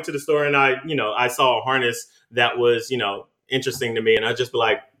 I went to the store and I saw a harness that was interesting to me, and I just be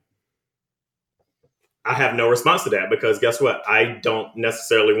like, I have no response to that because guess what? I don't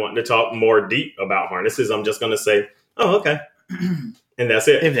necessarily want to talk more deep about harnesses. I'm just going to say, oh, okay. And that's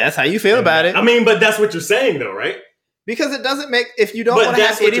it. If that's how you feel about it. I mean, but that's what you're saying though, right? Because it doesn't make, if you don't want to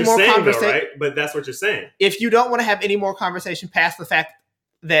have any more conversation. Right? But that's what you're saying. If you don't want to have any more conversation past the fact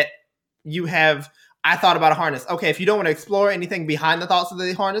that you have, I thought about a harness. Okay, if you don't want to explore anything behind the thoughts of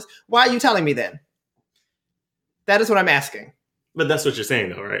the harness, why are you telling me then? That is what I'm asking. But that's what you're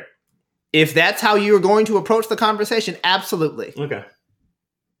saying though, right? If that's how you're going to approach the conversation, absolutely. Okay.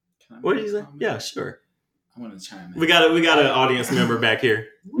 What did you say? Yeah, sure. I want to chime in. We got an audience member back here.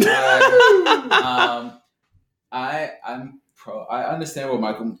 I understand where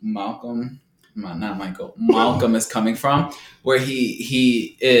Malcolm is coming from, where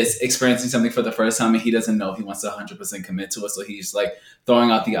he is experiencing something for the first time and he doesn't know if he wants to 100% commit to it, so he's like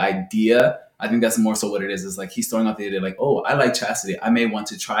throwing out the idea. I think that's more so what it is like he's throwing out the idea like, oh, I like chastity, I may want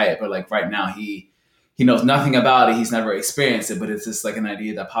to try it, but like right now he knows nothing about it, he's never experienced it, but it's just like an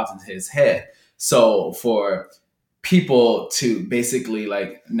idea that pops into his head. So for people to basically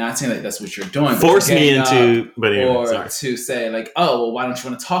like, not saying that that's what you're doing, force me into, but anyway, or sorry. To say like, oh, well, why don't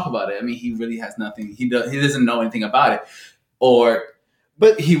you want to talk about it? I mean, he really has nothing. He doesn't know anything about it,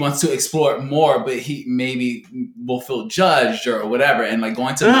 but he wants to explore it more. But he maybe will feel judged or whatever, and like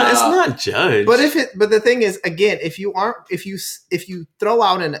going to it's not judged. But the thing is, again, if you throw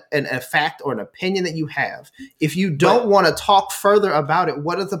out a fact or an opinion that you have, if you don't want to talk further about it,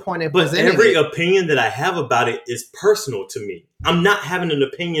 what is the point of presenting it? But every opinion that I have about it is personal to me. I'm not having an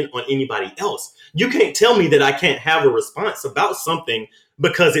opinion on anybody else. You can't tell me that I can't have a response about something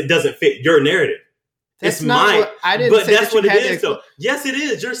because it doesn't fit your narrative. That's it's mine. But that's what it is, though. Yes, it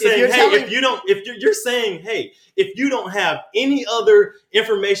is. You're saying, if you don't have any other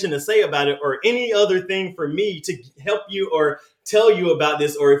information to say about it or any other thing for me to help you or tell you about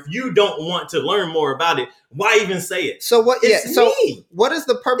this, or if you don't want to learn more about it, why even say it? So what? So what is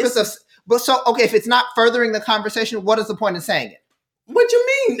the purpose of? But so okay, if it's not furthering the conversation, what is the point of saying it? What you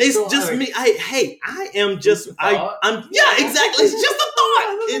mean? It's just me. I'm yeah, exactly. It's just a thought.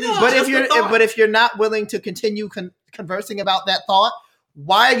 It is. But if you're not willing to continue conversing about that thought,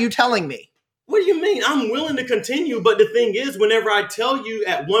 why are you telling me? What do you mean? I'm willing to continue, but the thing is, whenever I tell you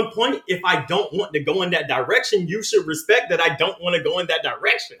at one point, if I don't want to go in that direction, you should respect that I don't want to go in that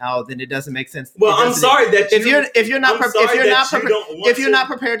direction. Oh, then it doesn't make sense. Well, I'm sorry that if you're not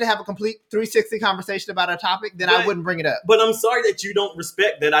prepared to have a complete 360 conversation about a topic, then I wouldn't bring it up. But I'm sorry that you don't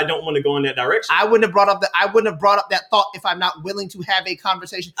respect that I don't want to go in that direction. I wouldn't have brought up that thought if I'm not willing to have a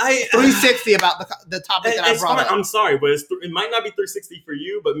conversation 360 about the topic that I brought up. I'm sorry, but it might not be 360 for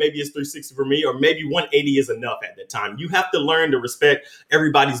you, but maybe it's 360 for me. Or maybe 180 is enough at the time. You have to learn to respect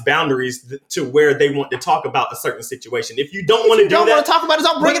everybody's boundaries to where they want to talk about a certain situation. If you don't want to want to talk about it,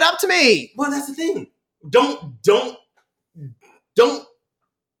 don't bring it up to me. Well, that's the thing. Don't. To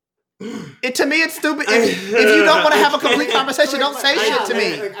me, it's stupid. If you don't want to have a complete conversation, don't say shit to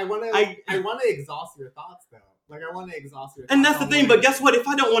me. I want to exhaust your thoughts though. Like I want to exhaust your thoughts. And that's the thing. But guess what? If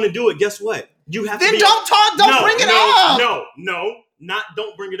I don't want to do it, guess what? You have to. Then don't talk. Don't bring it up.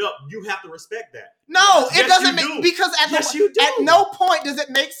 Don't bring it up. You have to respect that. No, it doesn't make because at no point does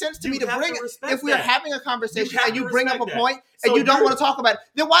it make sense to me to bring it. If we're having a conversation and you bring up a point and you don't want to talk about it,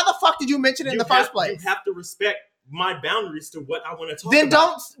 then why the fuck did you mention it in the first place? You have to respect my boundaries to what I want to talk then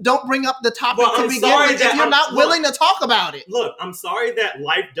about. don't bring up the topic Well, to I'm begin sorry with that if you're not willing to talk about it. Look, I'm sorry that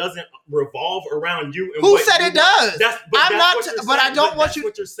life doesn't revolve around you. And Who what said you it want. does? I'm not, but I don't want you.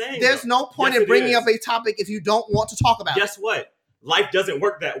 What you're saying. There's no point in bringing up a topic if you don't want to talk about it. Guess what? Life doesn't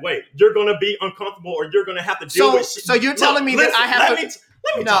work that way. You're gonna be uncomfortable, or you're gonna have to deal with shit. So you're telling me that I have to?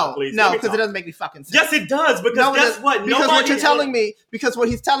 Let me talk, please. No, because it doesn't make any fucking sense. Yes, it does. Because guess what? Because what you're telling me, because what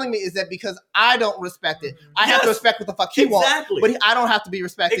he's telling me is that because I don't respect it, I have to respect what the fuck he wants. But I don't have to be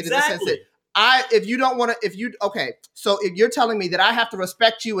respected in the sense that if you don't want to, okay, so if you're telling me that I have to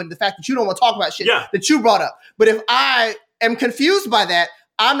respect you and the fact that you don't want to talk about shit that you brought up, but if I am confused by that,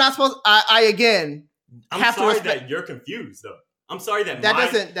 I'm not supposed. I'm sorry that you're confused though. I'm sorry that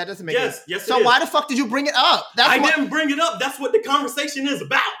doesn't make sense. Yes. So why the fuck did you bring it up? I didn't bring it up. That's what the conversation is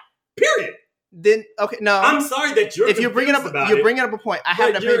about. Period. Then okay, no. I'm sorry that you're. If you're bringing up, you're bringing up a point. I have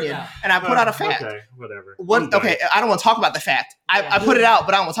an opinion, and I put out a fact. Okay, whatever. Okay, I don't want to talk about the fact. I put it out,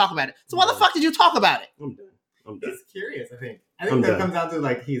 but I don't want to talk about it. So why the fuck did you talk about it? I'm done. He's curious. I think that comes down to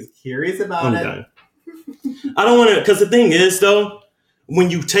like he's curious about it. Done. I don't want to, because the thing is though, when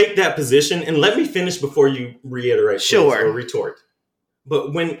you take that position, and let me finish before you reiterate, or retort.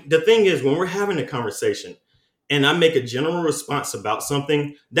 But when we're having a conversation and I make a general response about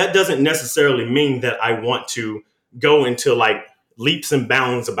something, that doesn't necessarily mean that I want to go into like leaps and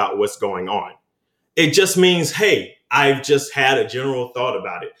bounds about what's going on. It just means, hey, I've just had a general thought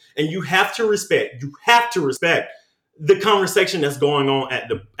about it. And you have to respect the conversation that's going on at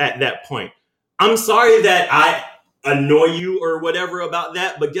that point. I'm sorry that I annoy you or whatever about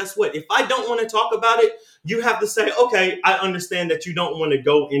that. But guess what? If I don't want to talk about it, you have to say, okay, I understand that you don't want to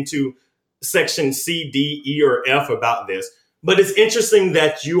go into section C, D, E, or F about this. But it's interesting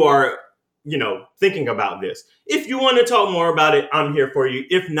that you are, thinking about this. If you want to talk more about it, I'm here for you.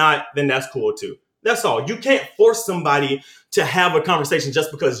 If not, then that's cool too. That's all. You can't force somebody to have a conversation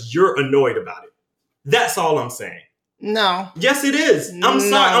just because you're annoyed about it. That's all I'm saying. No. Yes, it is.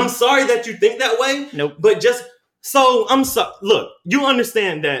 I'm sorry that you think that way. Nope. But just so I'm so look, you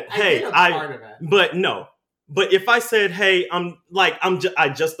understand that. But no. But if I said, hey,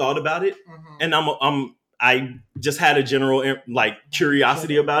 I just thought about it, and I just had a general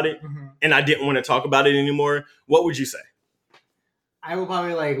curiosity about it, and I didn't want to talk about it anymore, what would you say? I will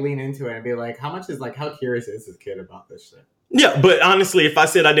probably lean into it and be like, how curious is this kid about this shit? Yeah, but honestly, if I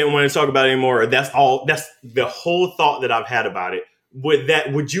said I didn't want to talk about it anymore, that's the whole thought that I've had about it.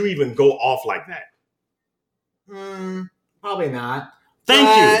 Would you even go off like that? Probably not. Thank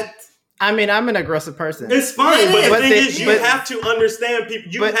you. I mean, I'm an aggressive person. It's fine, but the thing is, you have to understand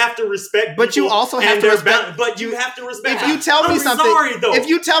people. You have to respect people. But you also have to respect. But you have to respect. If you tell me something, sorry, though. If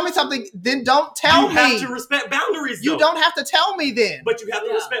you tell me something, then don't tell me. You have to respect boundaries. You don't have to tell me then. But you have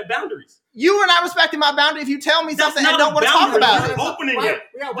to respect boundaries. You are not respecting my boundary if you tell me something and don't want to talk about it. You're opening it.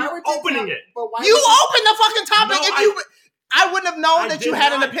 You're opening it. You opened the fucking topic. I wouldn't have known that you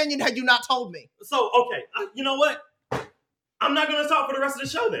had an opinion had you not told me. So, okay, you know what? I'm not going to talk for the rest of the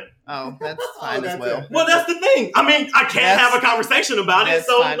show then. Oh, that's fine as well. Well, that's the thing. I mean, I can't have a conversation about it,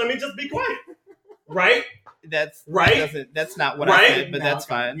 so let me just be quiet. Right? That's not what I said, but that's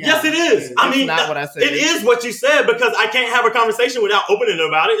fine. Yes, it is. I mean, not what I said. It is what you said because I can't have a conversation without opening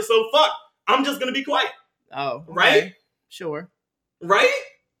about it. So fuck, I'm just gonna be quiet. Oh, right? Sure. Right?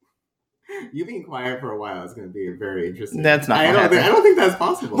 You being quiet for a while is going to be very interesting. That's not. I don't think that's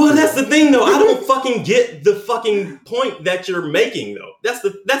possible. Well, that's the thing, though. I don't fucking get the fucking point that you're making, though. That's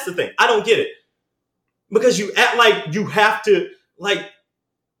the thing. I don't get it because you act like you have to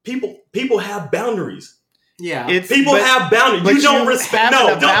People have boundaries. Yeah, people have boundaries. You don't respect.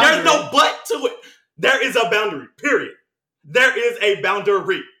 There's no but to it. There is a boundary. Period. There is a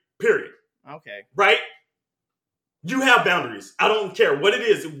boundary. Period. Okay. Right. You have boundaries. I don't care what it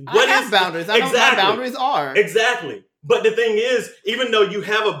is. I have boundaries. I know what my boundaries are. Exactly. But the thing is, even though you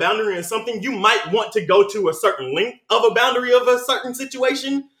have a boundary in something, you might want to go to a certain length of a boundary of a certain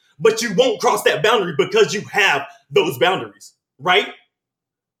situation, but you won't cross that boundary because you have those boundaries. Right?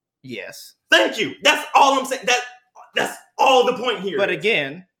 Yes. Thank you. That's all I'm saying. That's all the point here. But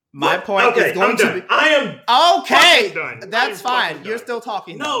again, my point is going to be. I am okay. Done. That's fine. You're still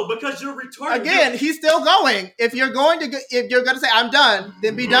talking. No, because you're retarded. Again, he's still going. If you're going to say I'm done,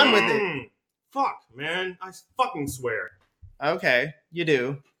 then be done with it. Fuck, man. I fucking swear. Okay, you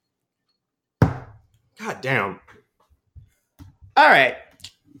do. God damn. All right.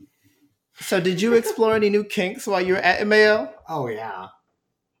 So, did you explore any new kinks while you were at MAO? Oh yeah.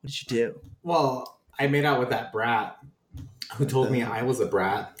 What did you do? Well, I made out with that brat who told me I was a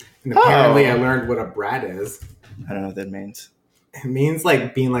brat. And apparently I learned what a brat is. I don't know what that means. It means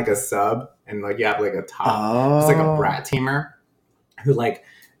like being like a sub and like you have like a top. Oh. It's like a brat tamer who like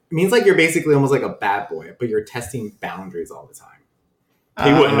it means like you're basically almost like a bad boy, but you're testing boundaries all the time.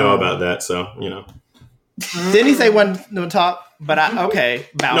 He wouldn't know about that, so Didn't he say one no top? But okay.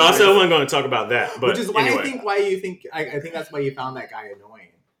 No, I said I wasn't going to talk about that. But which is why anyway. I think that's why you found that guy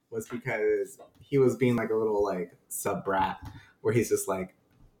annoying, was because he was being like a little like sub brat, where he's just like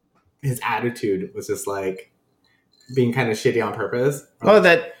his attitude was just like being kind of shitty on purpose. Oh,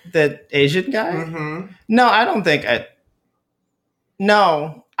 that Asian guy? Mm-hmm. No, I don't think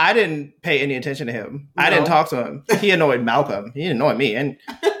No, I didn't pay any attention to him. No. I didn't talk to him. He annoyed Malcolm. He annoyed me, and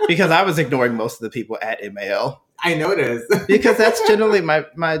because I was ignoring most of the people at MAL. I noticed. Because that's generally my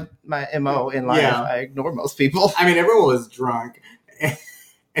MO in life. Yeah. I ignore most people. I mean, everyone was drunk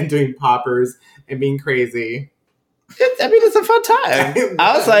and doing poppers and being crazy. It's a fun time. It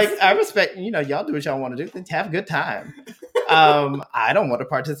I was was. like, I respect, y'all do what y'all want to do. Have a good time. I don't want to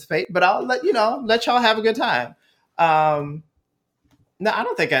participate, but I'll let y'all have a good time. No, I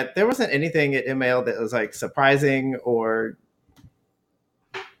don't think there wasn't anything at ML that was like surprising or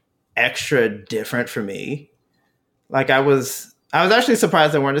extra different for me. Like I was actually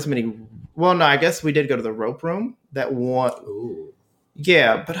surprised there weren't as many. Well, no, I guess we did go to the rope room that one. Ooh.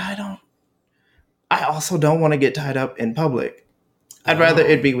 Yeah, but I also don't want to get tied up in public. I'd rather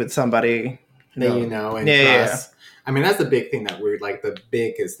it be with somebody That you know and Yeah. trust. I mean, that's the big thing that we're like the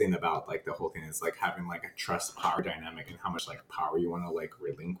biggest thing about like the whole thing is like having like a trust power dynamic and how much like power you want to like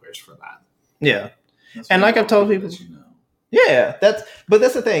relinquish for that. Yeah. That's And what like I've told people people- that you know. Yeah, that's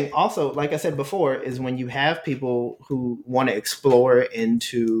the thing. Also, like I said before, is when you have people who want to explore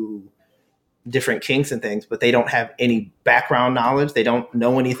into different kinks and things, but they don't have any background knowledge. They don't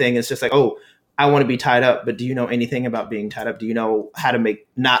know anything. It's just like, oh, I want to be tied up, but do you know anything about being tied up? Do you know how to make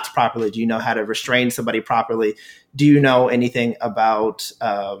knots properly? Do you know how to restrain somebody properly? Do you know anything about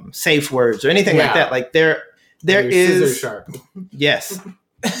safe words or anything like Yeah. that? Like there Your scissor is sharp. yes,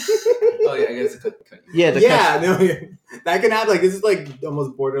 Oh yeah, I guess it could. yeah, Yeah, no, that can happen. Like this is like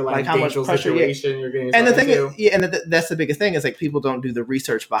almost borderline Like how much dangerous pressure, situation you're getting. And the yourself thing into. is, yeah, and that's the biggest thing is like people don't do the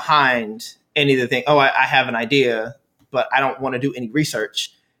research behind any of the thing. Oh, I have an idea, but I don't want to do any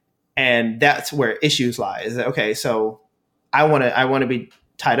research, and that's where issues lie. Is that okay? So I want to be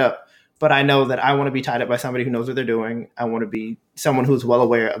tied up, but I know that I want to be tied up by somebody who knows what they're doing. I want to be someone who's well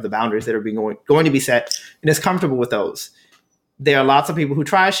aware of the boundaries that are going to be set and is comfortable with those. There are lots of people who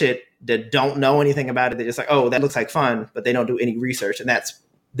try shit that don't know anything about it. They're just like, oh, that looks like fun, but they don't do any research. And that's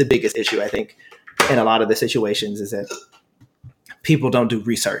the biggest issue, I think, in a lot of the situations is that people don't do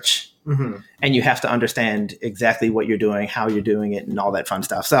research. Mm-hmm. And you have to understand exactly what you're doing, how you're doing it, and all that fun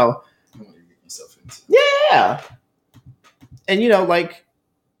stuff. So, I don't want to get myself into. yeah. And, like,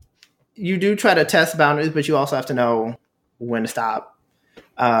 you do try to test boundaries, but you also have to know when to stop.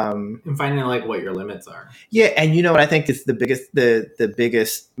 And finding like what your limits are. Yeah, and you know what I think is the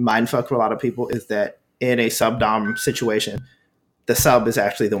biggest mindfuck for a lot of people is that in a sub-dom situation, the sub is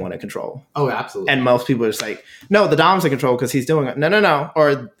actually the one in control. Oh, absolutely. And most people are just like, no, the dom's in control because he's doing it. No.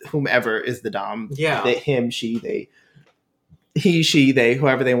 Or whomever is the dom. Yeah. Him, she, they. He, she, they,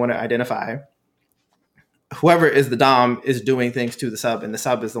 whoever they want to identify. Whoever is the dom is doing things to the sub, and the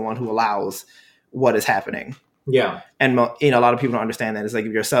sub is the one who allows what is happening. Yeah. And a lot of people don't understand that. It's like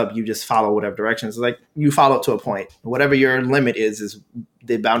if you're a sub, you just follow whatever directions. It's like you follow it to a point. Whatever your limit is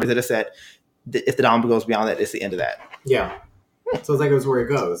the boundaries that are set. If the dom goes beyond that, it's the end of that. Yeah. So it's like it's where it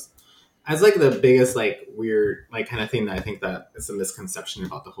goes. That's like the biggest like weird like kind of thing that I think that is a misconception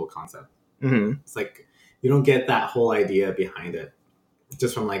about the whole concept. Mm-hmm. It's like you don't get that whole idea behind it.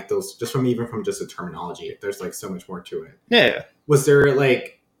 Just from like those even from just the terminology. There's like so much more to it. Yeah. Was there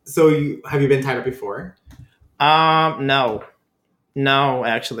like have you been tied up before? No,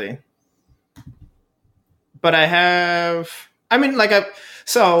 actually, but I have. I mean,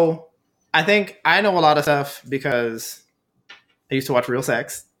 I think I know a lot of stuff because I used to watch Real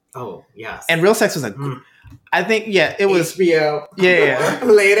Sex, Oh yes. and Real Sex was I think it was. HBO. Yeah.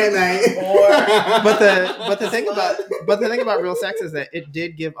 Late at night. But the thing about Real Sex is that it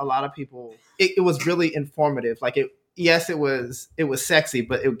did give a lot of people. It was really informative. Like it. Yes, it was sexy,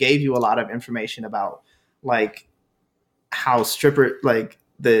 but it gave you a lot of information about like how stripper, like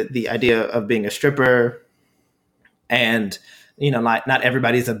the idea of being a stripper, and not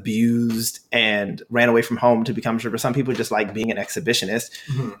everybody's abused and ran away from home to become a stripper. Some people just like being an exhibitionist.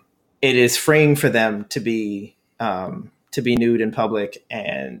 Mm-hmm. It is freeing for them to be nude in public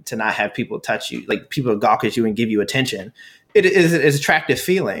and to not have people touch you, like people gawk at you and give you attention. It is an attractive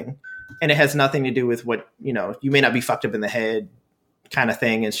feeling, and it has nothing to do with what you may not be fucked up in the head kind of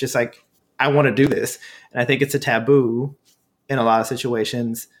thing. It's just like I want to do this, and I think it's a taboo in a lot of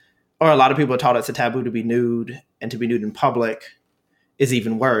situations, or a lot of people are taught it's a taboo to be nude, and to be nude in public is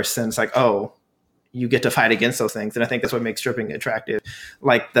even worse. And it's like, oh, you get to fight against those things. And I think that's what makes stripping attractive.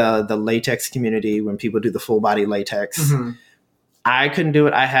 Like the latex community, when people do the full body latex, Mm-hmm. I couldn't do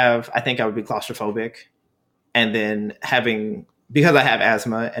it. I think I would be claustrophobic. And then because I have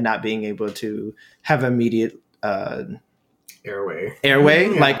asthma and not being able to have immediate Airway,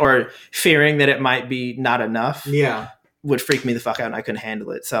 like, or fearing that it might be not enough, would freak me the fuck out, and I couldn't handle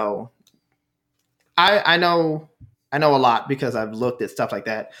it. So I know a lot because I've looked at stuff like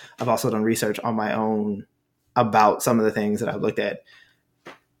that. I've also done research on my own about some of the things that I've looked at.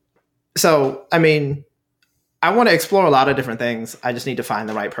 So, I mean, I want to explore a lot of different things. I just need to find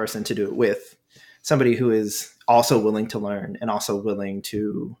the right person to do it with. Somebody who is also willing to learn and also willing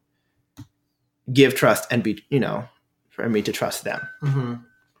to give trust and be, for me to trust them. Mm-hmm.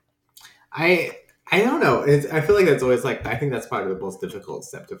 I don't know. I feel like that's always like, I think that's probably the most difficult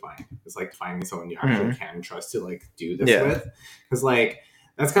step to find. It's like finding someone you actually can trust to like do this with. Because like,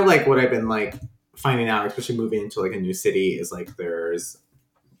 that's kind of like what I've been like finding out, especially moving into like a new city, is like there's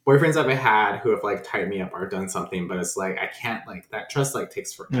boyfriends that I've had who have like tied me up or done something, but it's like I can't, like, that trust like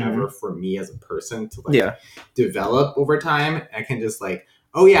takes forever for me as a person to like develop over time. I can just like,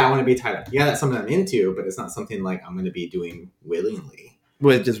 oh yeah, I want to be tied up. Yeah, that's something I'm into, but it's not something like I'm going to be doing willingly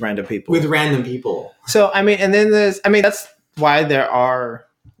with just random people. So I mean, and then that's why there are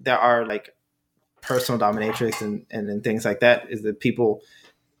like personal dominatrix and things like that, is that people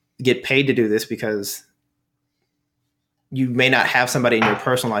get paid to do this because you may not have somebody in your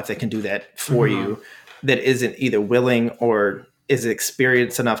personal life that can do that for you, that isn't either willing or is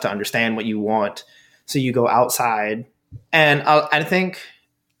experienced enough to understand what you want. So you go outside, and I think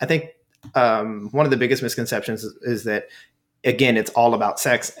one of the biggest misconceptions is that, again, it's all about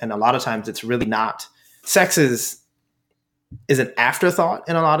sex, and a lot of times it's really not. Sex is an afterthought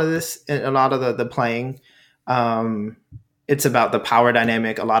in a lot of this, in a lot of the playing. It's about the power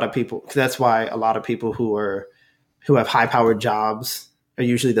dynamic. A lot of people. That's why a lot of people who have high-powered jobs are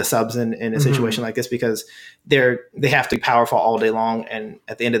usually the subs in a situation like this, because they have to be powerful all day long, and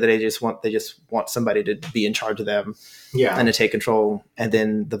at the end of the day, they just want somebody to be in charge of them, and to take control. And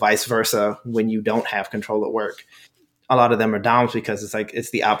then the vice versa, when you don't have control at work, a lot of them are doms, because it's like it's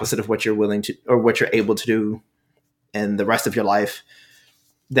the opposite of what you're willing to or what you're able to do in the rest of your life.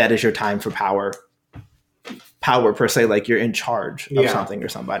 That is your time for power per se, like you're in charge of something or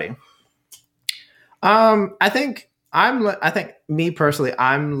somebody. I think me personally,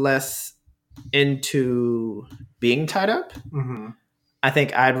 I'm less into being tied up. Mm-hmm. I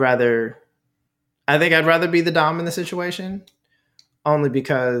think I'd rather be the dom in the situation, only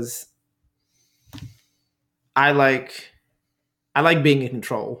because I like being in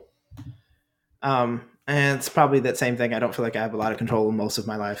control. And it's probably that same thing. I don't feel like I have a lot of control in most of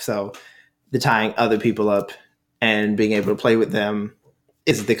my life. So the tying other people up and being able to play with them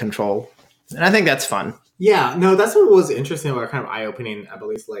is the control. And I think that's fun. Yeah, no, that's what was interesting about, kind of eye-opening, at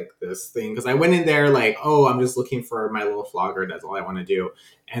least like this thing. Because I went in there like, oh, I'm just looking for my little flogger. That's all I want to do.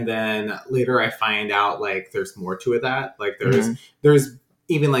 And then later I find out like there's more to it that like there's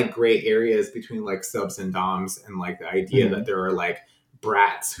even like gray areas between like subs and doms, and like the idea that there are like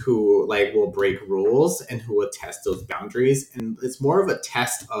brats who like will break rules and who will test those boundaries. And it's more of a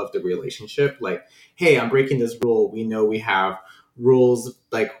test of the relationship. Like, hey, I'm breaking this rule. We know we have rules,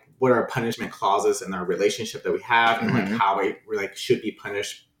 like what are punishment clauses in our relationship that we have, and like how I like should be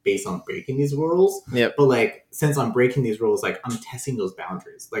punished based on breaking these rules. Yep. But like, since I'm breaking these rules, like I'm testing those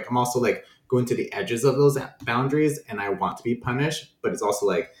boundaries. Like I'm also like going to the edges of those boundaries, and I want to be punished, but it's also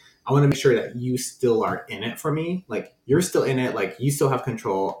like, I want to make sure that you still are in it for me. Like you're still in it. Like you still have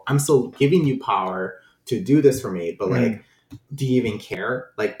control. I'm still giving you power to do this for me. But like, do you even care?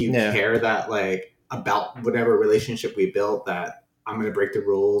 Like, do you care that like about whatever relationship we built, that I'm going to break the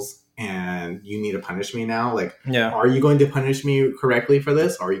rules and you need to punish me now? Like, are you going to punish me correctly for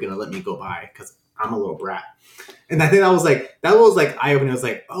this? Or are you going to let me go by? Because I'm a little brat. And I think that was like eye-opening. It was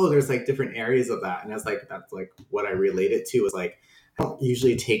like, oh, there's like different areas of that. And that's like what I related to, is like, I don't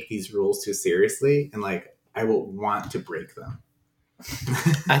usually take these rules too seriously, and like I will want to break them.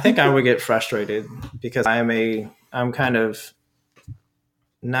 I think I would get frustrated because I'm kind of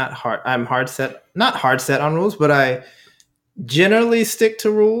not hard set on rules, but I generally stick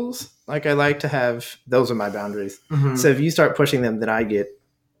to rules. Like I like to have, those are my boundaries. So if you start pushing them, then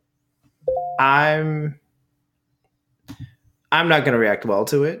I'm not going to react well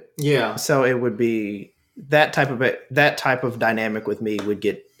to it. Yeah. So it would be that type of dynamic with me would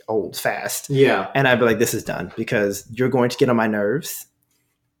get old fast. Yeah. And I'd be like, this is done, because you're going to get on my nerves,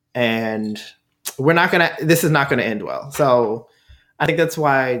 and this is not gonna end well. So I think that's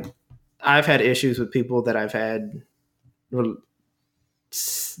why I've had issues with people that I've had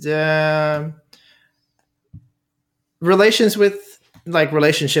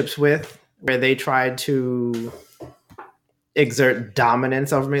relationships with, where they tried to exert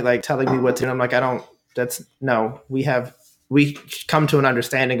dominance over me, like telling me what to do. I'm like, we come to an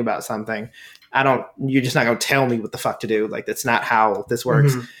understanding about something. You're just not going to tell me what the fuck to do. Like, that's not how this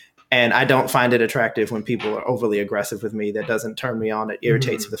works. Mm-hmm. And I don't find it attractive when people are overly aggressive with me. That doesn't turn me on. It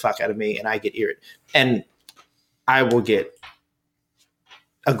irritates the fuck out of me, and I get irritated. And I will get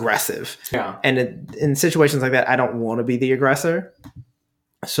aggressive. Yeah. And in situations like that, I don't want to be the aggressor.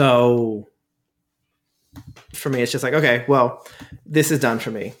 So for me, it's just like, okay, well, this is done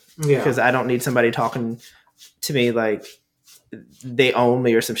for me. Yeah. Because I don't need somebody talking to me like they own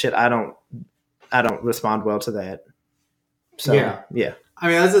me or some shit. I don't respond well to that. So yeah. I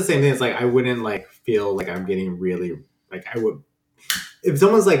mean, that's the same thing. It's like, I wouldn't like feel like I'm getting really like, I would, if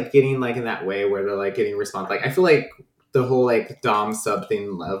someone's like getting like in that way where they're like getting response, like I feel like the whole like dom sub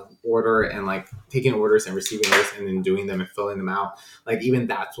thing of order and like taking orders and receiving orders and then doing them and filling them out, like even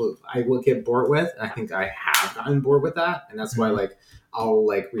that's what I will get bored with. And I think I have gotten bored with that, and that's why like I'll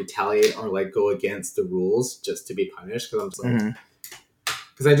like retaliate or like go against the rules just to be punished, because I'm just like,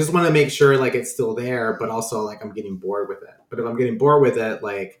 because I just want to make sure like it's still there, but also like I'm getting bored with it. But if I'm getting bored with it,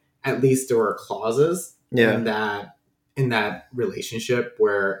 like at least there are clauses in that relationship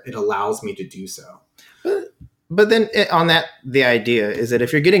where it allows me to do so. But then on that, the idea is that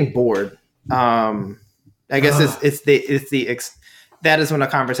if you're getting bored, I guess that is when a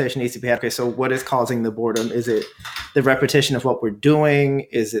conversation needs to be had. Okay, so what is causing the boredom? Is it the repetition of what we're doing?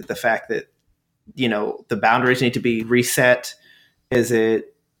 Is it the fact that, the boundaries need to be reset? It's the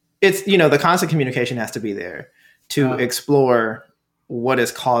constant communication has to be there to explore what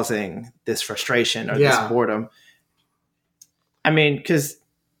is causing this frustration or this boredom. I mean, because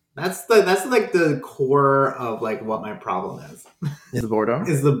that's like the core of like what my problem is. Is the boredom?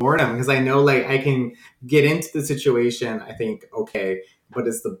 Is the boredom, because I know like I can get into the situation. I think okay, but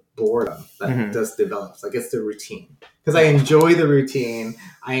it's the boredom that just develops. Like it's the routine, because I enjoy the routine.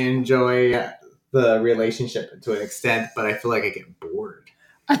 I enjoy the relationship to an extent, but I feel like I get bored.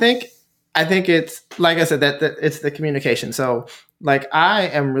 I think it's like I said that it's the communication. So like I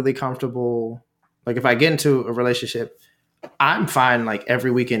am really comfortable. Like if I get into a relationship, I'm fine like every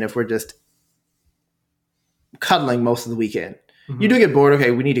weekend if we're just cuddling most of the weekend. You do get bored.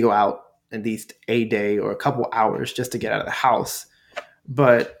 Okay, we need to go out at least a day or a couple hours just to get out of the house.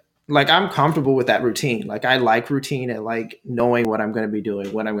 But like I'm comfortable with that routine. Like I like routine and like knowing what I'm going to be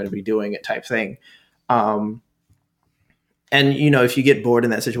doing, when I'm going to be doing it type thing. And if you get bored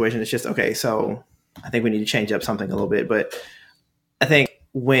in that situation, it's just okay. So I think we need to change up something a little bit. But I think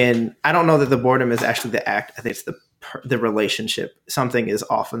I don't know that the boredom is actually the act. I think it's the relationship. Something is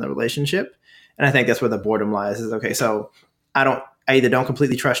off in the relationship. And I think that's where the boredom lies is, okay, so I either don't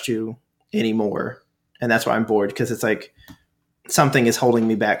completely trust you anymore. And that's why I'm bored, because it's like something is holding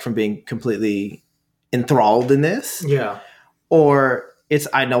me back from being completely enthralled in this. Yeah. Or it's,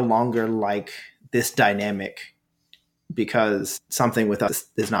 I no longer like this dynamic because something with us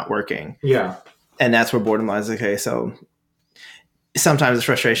is not working. Yeah. And that's where boredom lies. Okay. So sometimes it's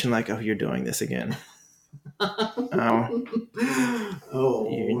frustration, like, oh, you're doing this again. You're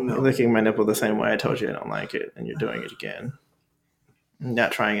licking my nipple the same way I told you I don't like it, and you're doing it again.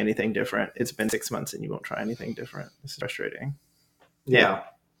 Not trying anything different. It's been 6 months and you won't try anything different. It's frustrating. Yeah.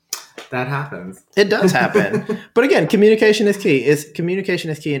 That happens. It does happen. But again, communication is key.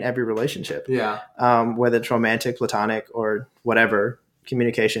 Communication is key in every relationship. Yeah. Whether it's romantic, platonic, or whatever,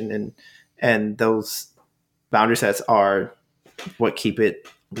 communication and those boundary sets are what keep it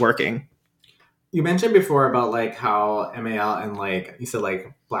working. You mentioned before about like how MAL and like you said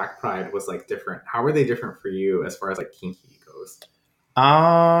like Black Pride was like different. How were they different for you as far as like kinky goes?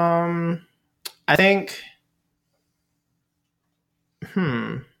 I think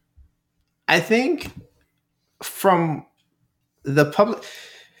I think from the public,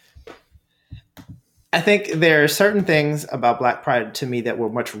 I think there are certain things about Black Pride to me that were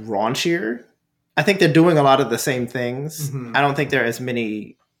much raunchier. I think they're doing a lot of the same things. I don't think there are as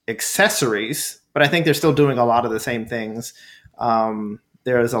many accessories, but I think they're still doing a lot of the same things.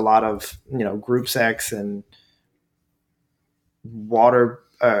 There is a lot of, group sex and water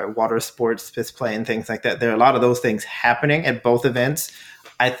sports, piss play, and things like that. There are a lot of those things happening at both events.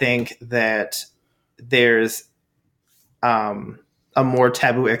 I think that there's a more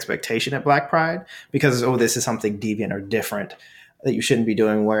taboo expectation at Black Pride because, this is something deviant or different that you shouldn't be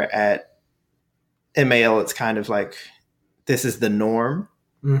doing, where at MAL, it's kind of like, this is the norm.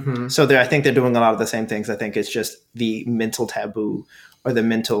 Mm-hmm. So I think they're doing a lot of the same things. I think it's just the mental taboo or the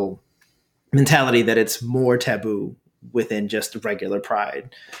mental mentality that it's more taboo within just regular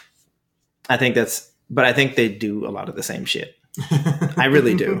pride. I think they do a lot of the same shit. I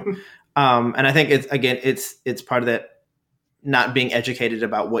really do. And I think it's part of that not being educated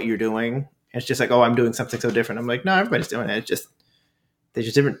about what you're doing. It's just like, oh, I'm doing something so different. I'm like, no, everybody's doing it. There's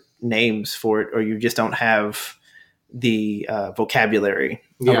just different names for it, or you just don't have the vocabulary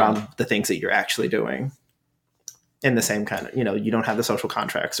around the things that you're actually doing in the same kind of, you don't have the social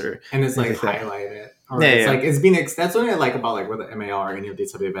contracts and it's like highlighted. Or that's what I like about like with the MAL or any of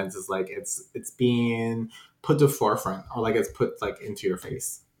these type of events is like it's being put to forefront, or like it's put like into your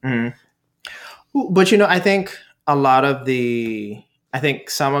face. Mm-hmm. But I think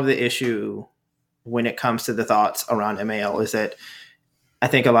some of the issue when it comes to the thoughts around MAL is that I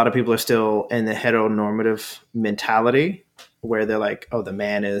think a lot of people are still in the heteronormative mentality where they're like, oh, the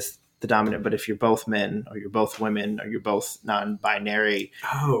man is the dominant, but if you're both men or you're both women or you're both non-binary,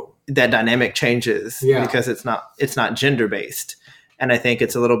 that dynamic changes because it's not gender based. And I think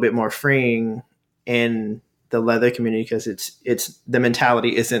it's a little bit more freeing in the leather community because it's the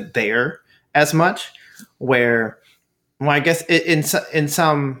mentality isn't there as much. Where, well, I guess in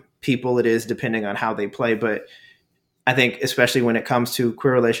some people it is depending on how they play, but I think especially when it comes to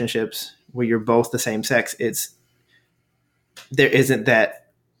queer relationships where you're both the same sex, there isn't that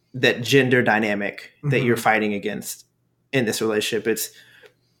gender dynamic that you're fighting against in this relationship.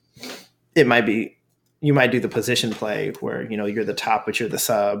 You might do the position play where, you're the top, but you're the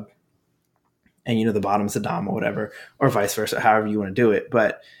sub and, the bottom's the dom or whatever, or vice versa, however you want to do it.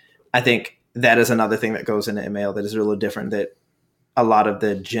 But I think that is another thing that goes into MAL that is really different, that a lot of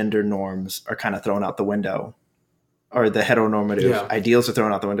the gender norms are kind of thrown out the window, or the heteronormative ideals are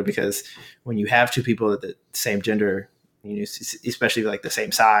thrown out the window, because when you have two people of the same gender, especially like the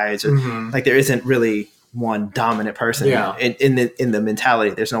same size, or like there isn't really one dominant person in the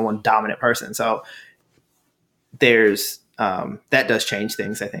mentality. There's no one dominant person. So there's that does change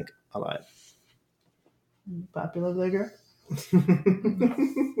things, I think, a lot. Popular Ligger.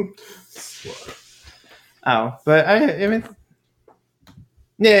 Oh, but I mean,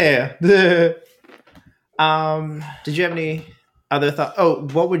 yeah. Did you have any other thoughts? Oh,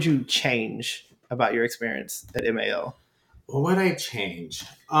 what would you change about your experience at MAL? What would I change?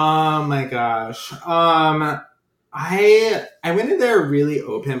 Oh my gosh. I went in there really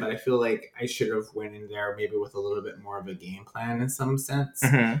open, but I feel like I should have went in there maybe with a little bit more of a game plan in some sense.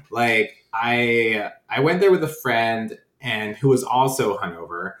 Mm-hmm. Like I went there with a friend and who was also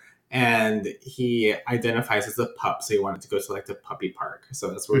hungover, and he identifies as a pup, so he wanted to go to like the puppy park. So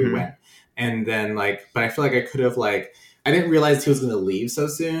that's where we went. And then but I feel like I could have I didn't realize he was going to leave so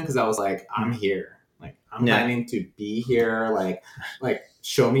soon, because I was like, I'm here. Like I'm planning to be here. Like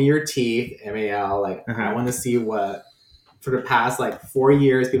show me your teeth, MAL. I want to see what, for the past 4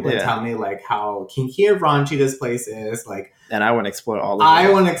 years, people are telling me how kinky and raunchy this place is. And I want to explore all of it. I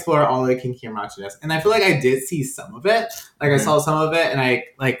want to explore all the kinky and raunchiness. And I feel like I did see some of it. I saw some of it, and I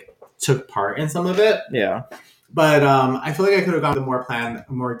took part in some of it. Yeah. But I feel like I could have gone with a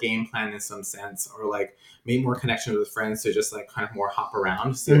more game plan in some sense, or made more connections with friends to just kind of more hop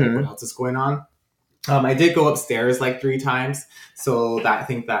around, see what else is going on. I did go upstairs 3 times, so I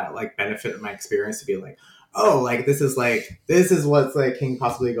think that benefited my experience to be this is what's can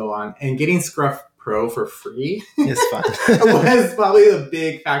possibly go on. And getting Scruff Pro for free is fun. was probably a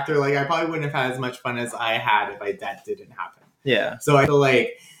big factor. I probably wouldn't have had as much fun as I had if that didn't happen. Yeah. So I feel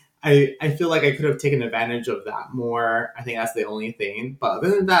I feel like I could have taken advantage of that more. I think that's the only thing. But other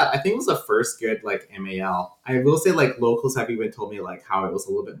than that, I think it was the first good MAL. I will say locals have even told me how it was a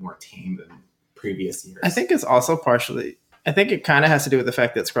little bit more tame than previous years. I think it's also partially, I think it kind of has to do with the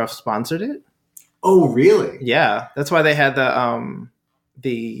fact that Scruff sponsored it. Oh, really? Yeah, that's why they had the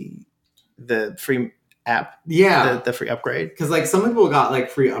free app. Yeah, the free upgrade. Because some people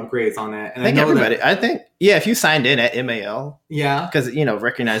got free upgrades on it, and I think everybody. I think if you signed in at MAL, because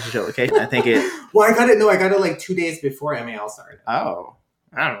recognizes your location. I think it. Well, I got it 2 days before MAL started. Oh,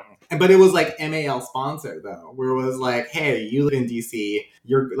 I don't know. But it was MAL sponsored though, where it was hey, you live in DC,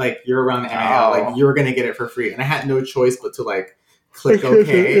 you're around MAL, you're gonna get it for free, and I had no choice but to click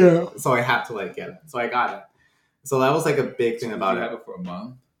OK. So I had to get it. So I got it. So that was a big thing about it. You had it for a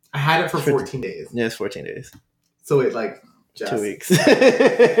month? I had it for 14 days. Yeah, it's 14 days. So it just 2 weeks.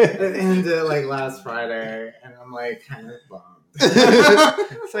 It ended last Friday, and I'm kind of bummed.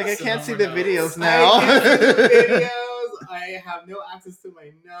 It's I can't see the videos now. I can't see the videos. I have no access to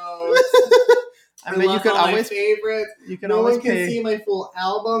my notes. I mean, you could always favorites. You can no always one can see my full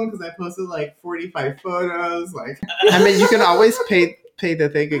album because I posted 45 photos. I mean, you can always pay the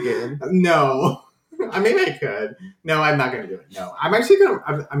thing again. No. Maybe I could. No, I'm not gonna do it. No, I'm actually gonna.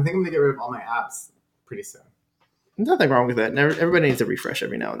 I'm thinking I'm gonna get rid of all my apps pretty soon. Nothing wrong with that. Everybody needs a refresh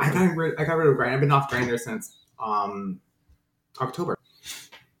every now and then. I got rid of Grindr. I've been off Grindr since October.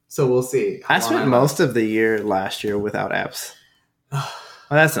 So we'll see. I spent most of the year last year without apps. Well,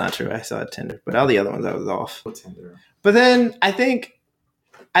 that's not true. I still had Tinder, but all the other ones I was off. Tinder. But then I think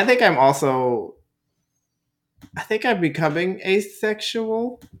I'm becoming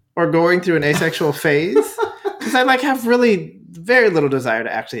asexual or going through an asexual phase because I have really very little desire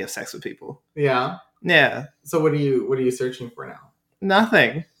to actually have sex with people. Yeah. Yeah. So what are you searching for now?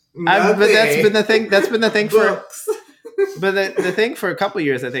 Nothing. But that's been the thing. That's been the thing for. But the thing for a couple of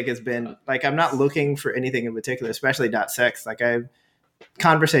years, I think, has been I'm not looking for anything in particular, especially not sex.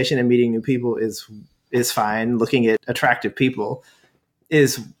 Conversation and meeting new people is fine. Looking at attractive people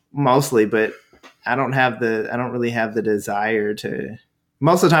is mostly, but I don't really have the desire to.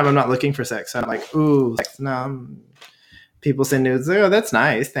 Most of the time, I'm not looking for sex. I'm like, ooh, sex. No. People send nudes. Oh, that's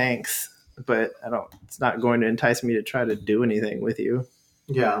nice, thanks. But it's not going to entice me to try to do anything with you.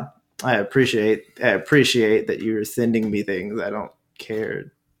 Yeah. I appreciate that you're sending me things. I don't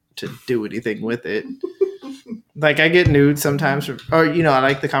care to do anything with it. I get nudes sometimes, I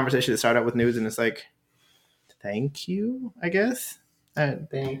like the conversation to start out with nudes, and it's like, thank you, I guess.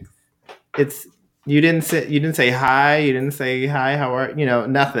 Thanks. You didn't say hi. You didn't say hi. How are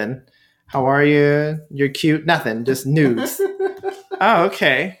nothing. How are you? You're cute. Nothing. Just nudes. Oh,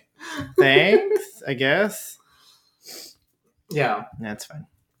 okay. Thanks, I guess. Yeah, that's fine.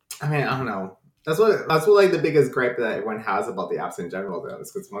 I mean, I don't know. That's what the biggest gripe that everyone has about the apps in general, though,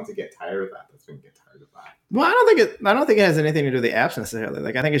 is because once you get tired of that, that's when you get tired of that. Well, I don't think it has anything to do with the apps necessarily.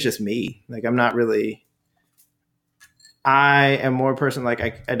 I think it's just me. I'm not really. I am more a person I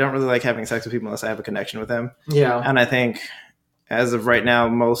don't really like having sex with people unless I have a connection with them. Yeah, and I think as of right now,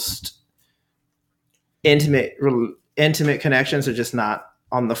 most intimate connections are just not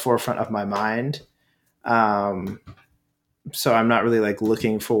on the forefront of my mind. So I'm not really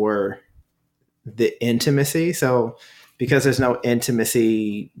looking for the intimacy. So because there's no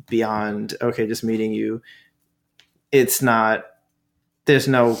intimacy beyond, okay, just meeting you, there's no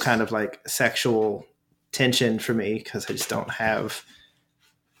kind of sexual tension for me because I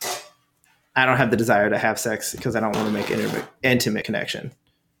don't have the desire to have sex because I don't want to make an intimate connection.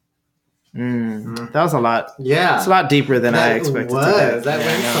 That was a lot. Yeah. It's a lot deeper than I expected. That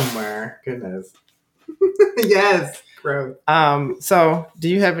went somewhere. Goodness. Yes. Gross. So do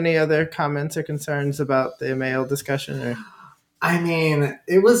you have any other comments or concerns about the MAL discussion? Or? I mean,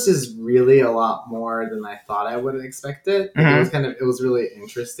 it was just really a lot more than I thought I would have expected. Mm-hmm. It was really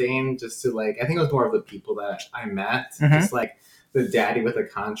interesting just to I think it was more of the people that I met. Mm-hmm. Just the daddy with a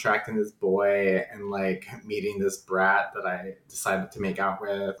contract and his boy and meeting this brat that I decided to make out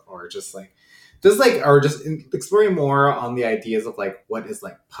with, or just exploring more on the ideas of what is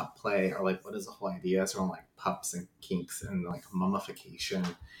pup play, or what is the whole idea around pups and kinks and mummification.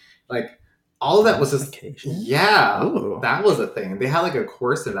 All of that was just that was a thing. They had a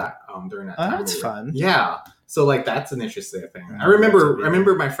course in that during that time. That's fun. Yeah. So that's an interesting thing. I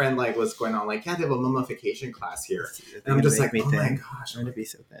remember my friend was going on they have a mummification class here. And I'm just oh my gosh, I'm gonna be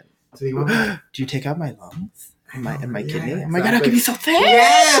so thin. Do you take out my lungs? And my kidney? Exactly. Oh my god, I could be so thin!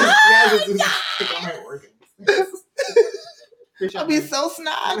 Yes! Take out my organs. I'll be so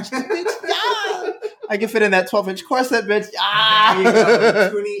snatched, bitch. Yeah. I can fit in that 12-inch corset, bitch. Ah.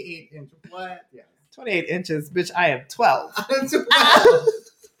 28 inches. What? Yeah. 28 inches, bitch. I am 12. I'm 12.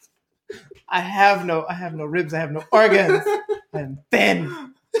 I have no ribs. I have no organs. I'm thin.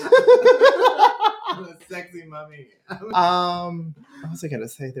 I'm a sexy mummy. What was I gonna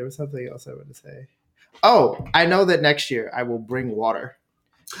say? There was something else I wanted to say. Oh, I know that next year I will bring water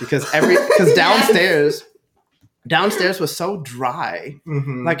because downstairs was so dry.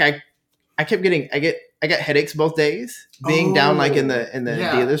 Mm-hmm. I kept getting I got headaches both days being down in the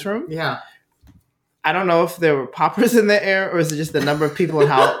dealer's room. Yeah. I don't know if there were poppers in the air or is it just the number of people and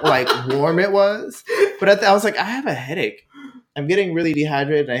how warm it was. But I was I have a headache. I'm getting really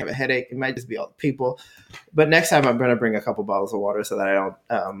dehydrated and I have a headache. It might just be all the people. But next time I'm going to bring a couple bottles of water so that I don't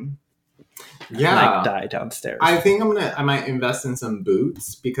die downstairs. I think I might invest in some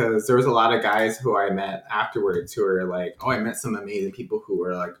boots because there was a lot of guys who I met afterwards who were I met some amazing people who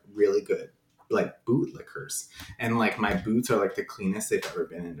were really good boot lickers. And my boots are the cleanest they've ever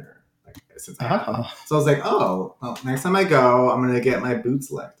been in there. Since I had them. So I was well, next time I go, I'm going to get my boots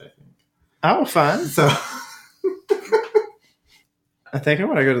licked, I think. Oh, fun. So I think I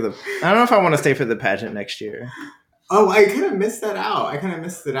want to go to I don't know if I want to stay for the pageant next year. Oh, I kind of missed that out.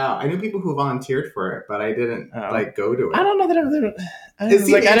 I knew people who volunteered for it, but I didn't go to it. I don't know that I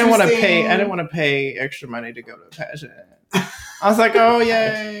didn't want to pay. I didn't want to pay extra money to go to a pageant. I was like, oh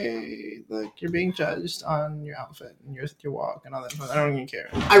yay! Look, you're being judged on your outfit and your walk and all that. I don't even care.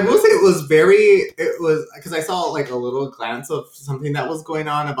 I will say it was because I saw like a little glance of something that was going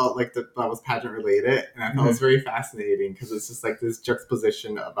on about like that was pageant related, and I thought it was very fascinating because it's just like this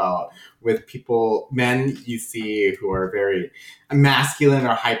juxtaposition about with men you see who are very masculine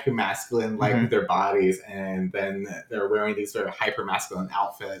or hyper masculine like with their bodies, and then they're wearing these very hyper masculine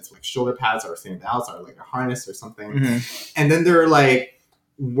outfits like shoulder pads or something else or like a harness or something, and then they're like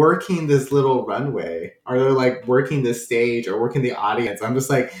working this little runway, or they're like working this stage or working the audience. I'm just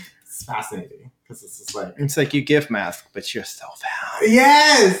like, it's fascinating because it's like you gift mask, but you're still found.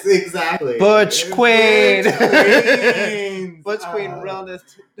 Yes, exactly. Butch Queen, Butch Queen, realness,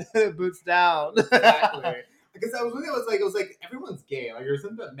 boots down. Exactly. Because I was like everyone's gay. Like there's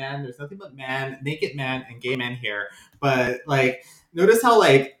nothing but man, naked man, and gay men here. But like, notice how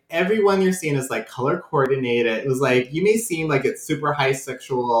like everyone you're seeing is like color coordinated. It was like you may seem like it's super high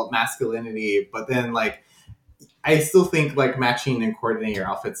sexual masculinity, but then like I still think like matching and coordinating your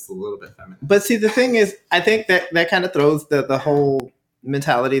outfits is a little bit feminine. But see, the thing is, I think that kind of throws the whole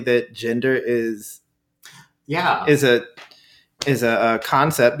mentality that gender is a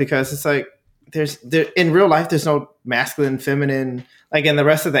concept, because it's like there in real life there's no masculine, feminine, like in the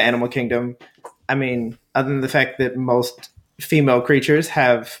rest of the animal kingdom. I mean, other than the fact that most female creatures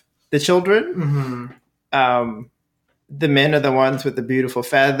have the children, the men are the ones with the beautiful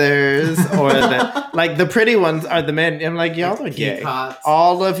feathers, or the pretty ones are the men. I'm like, y'all are gay. Peacocks.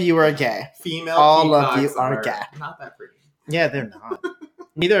 All of you are gay. Female all of you are gay. Not that pretty. Yeah, they're not.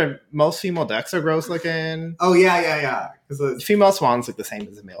 Neither most female ducks are gross looking. Oh yeah. Female swans look the same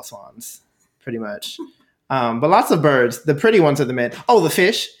as the male swans, pretty much. But lots of birds. The pretty ones are the men. Oh, the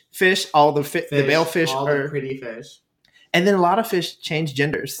fish. The male fish all are the pretty fish. And then a lot of fish change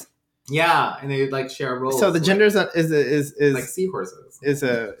genders. Yeah, and they like share roles. So the genders is like seahorses. Is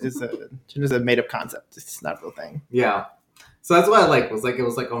a made up concept. It's not a real thing. Yeah. So that's what I like. It was like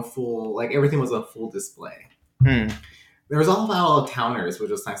on full, like everything was on full display. There was all out of towners,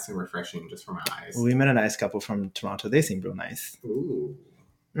 which was nice and refreshing just for my eyes. We met a nice couple from Toronto. They seemed real nice. Ooh.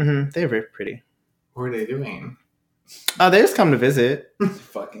 They were very pretty. What were they doing? Oh, they just come to visit.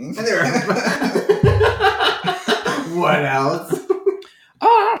 Fucking. What else?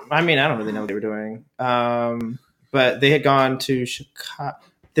 Oh, I mean, I don't really know what they were doing. But they had gone to Chicago.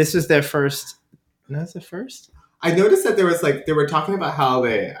 This was their first. No, it's the first. I noticed that there was like they were talking about how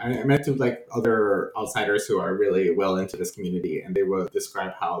I met to like other outsiders who are really well into this community, and they would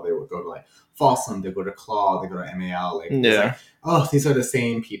describe how they would go to like Folsom, they go to Claw, they go to MAL. Like, yeah. Like, these are the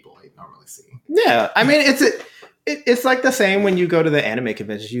same people I normally see. Yeah, I mean it's like the same when you go to the anime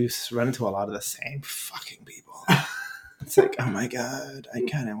convention. You run into a lot of the same fucking people. It's like, oh my god, I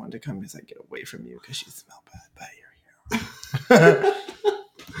kind of want to come because I get away from you because you smell bad, but you're here.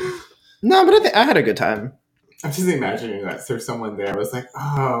 No, but I had a good time. I'm just imagining that there's someone there was like,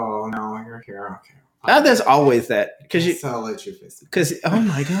 oh no, you're here, okay. There's always that I'll let you face it. Because oh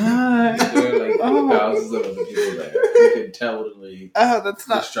my god, there are like thousands of other people there. You can totally that's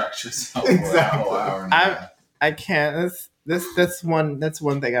not distract yourself for a whole hour. I can't. That's one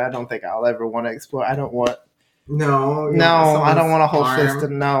thing I don't think I'll ever want to explore. I don't want. No, I don't want a whole fist.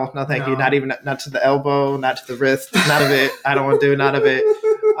 No, thank you. Not even not to the elbow, not to the wrist. None of it. I don't want to do none of it.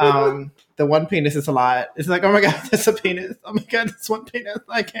 The one penis is a lot. It's like, oh my god, that's a penis. Oh my god, that's one penis.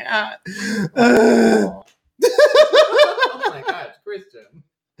 I can't. Oh my gosh, Christian.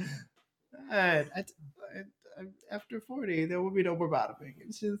 After 40, there will be no more bottoming.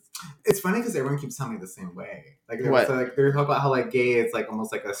 It's funny because everyone keeps telling me the same way. Like they're talking about how like gay is like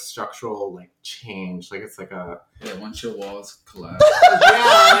almost like a structural like change. Like it's like a once your walls collapse.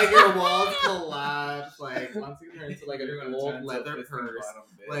 Yeah, like your walls collapse. Like once you turn into like a old leather purse,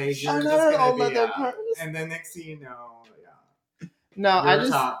 like you're just gonna be leather purse. And then next thing you know, no, I'm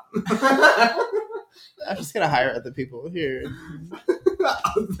just gonna hire other people here.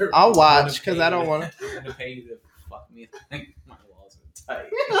 I'll watch because I don't want to. I'm gonna pay you to fuck me. I think my walls are tight.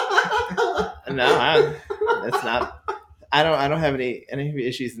 No, it's not. I don't have any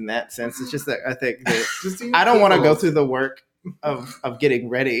issues in that sense. It's just that I think that I don't want to go through the work of getting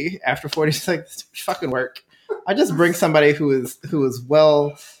ready after 40. It's like this fucking work. I just bring somebody who's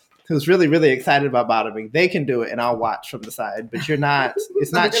really, really excited about bottoming. They can do it, and I'll watch from the side. But you're not.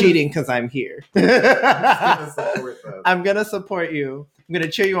 It's not cheating because I'm here. I'm gonna support you. I'm gonna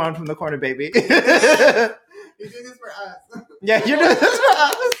cheer you on from the corner, baby. You're doing this for us. Yeah, you're doing this for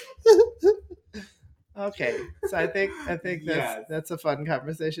us. Okay, so I think that's a fun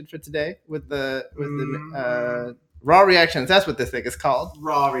conversation for today with the raw reactions. That's what this thing is called.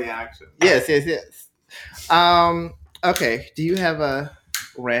 Raw reaction. Yes. Okay. Do you have a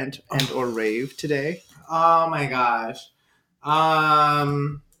rant and or rave today? Oh my gosh.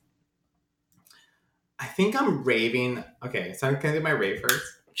 I think I'm raving. Okay, so can I do my rave first?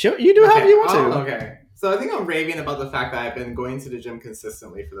 Sure, you do however you want to. Okay. So I think I'm raving about the fact that I've been going to the gym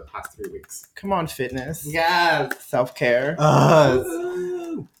consistently for the past 3 weeks. Come on, fitness. Yes. Self-care.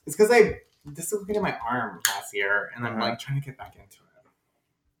 It's because I dislocated my arm last year, and I'm like trying to get back into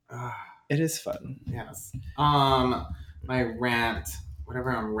it. It is fun. Yes. My rant,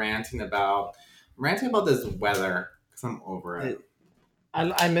 whatever I'm ranting about this weather because I'm over it.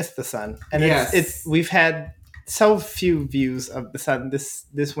 I miss the sun, and it's we've had so few views of the sun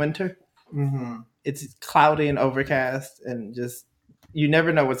this winter. Mm-hmm. It's cloudy and overcast, and just you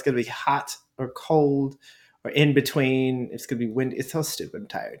never know what's going to be hot or cold or in between. It's going to be windy. It's so stupid. I'm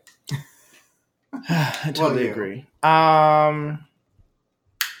tired. I totally agree. I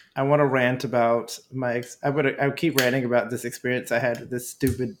want to rant about my. I keep ranting about this experience I had with this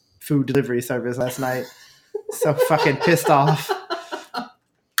stupid food delivery service last night. So fucking pissed off.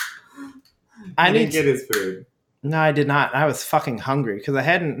 I didn't get his food. No, I did not. I was fucking hungry because I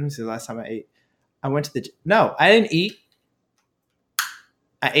hadn't. Let me see the last time I ate. I went to No, I didn't eat.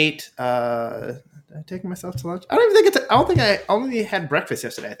 I ate. Did I take myself to lunch? I don't think I only had breakfast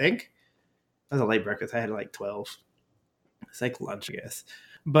yesterday. I think it was a late breakfast. I had like 12. It's like lunch, I guess.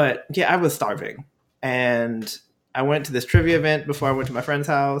 But yeah, I was starving, and I went to this trivia event before I went to my friend's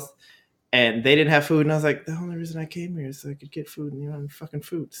house, and they didn't have food. And I was like, the only reason I came here is so I could get food, and you know, fucking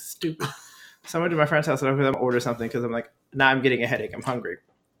food, it's stupid. So I went to my friend's house and I was going to order something because I'm like, now I'm getting a headache. I'm hungry.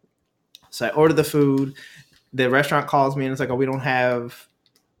 So I ordered the food. The restaurant calls me and it's like, oh, we don't have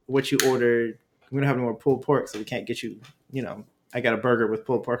what you ordered. We don't have any more pulled pork, so we can't get you, you know, I got a burger with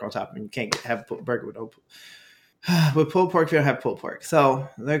pulled pork on top, and you can't have a burger with pulled pork if you don't have pulled pork. So,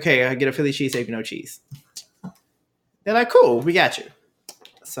 okay, I get a Philly cheesesteak, no cheese. They're like, cool, we got you.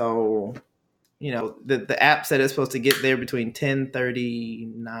 So, you know, the app said it's supposed to get there between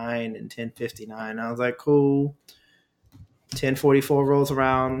 10:39 and 10:59. I was like, cool. 10:44 rolls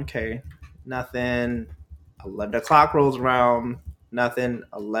around. Okay, nothing. 11 o'clock rolls around. Nothing.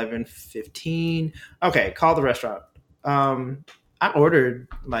 11:15. Okay, call the restaurant. I ordered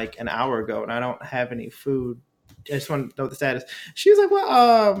like an hour ago and I don't have any food. I just want to know the status. She was like,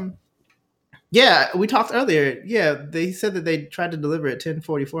 well, yeah, we talked earlier. Yeah, they said that they tried to deliver at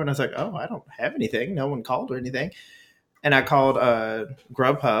 10:44, and I was like, oh, I don't have anything. No one called or anything. And I called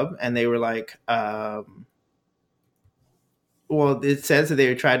Grubhub, and they were like, well, it says that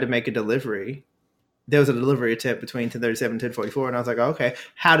they tried to make a delivery. There was a delivery attempt between 10:37 and 10:44, and I was like, oh, okay,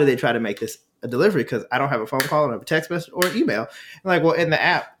 how did they try to make this a delivery? Because I don't have a phone call, I don't have a text message or an email. And like, well, in the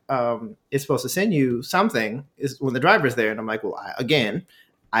app, it's supposed to send you something is when the driver's there. And I'm like, well,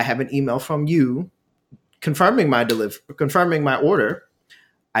 I have an email from you confirming my order.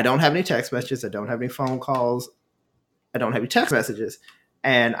 I don't have any text messages. I don't have any phone calls. I don't have any text messages.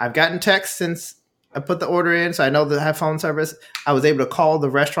 And I've gotten texts since I put the order in, so I know that I have phone service. I was able to call the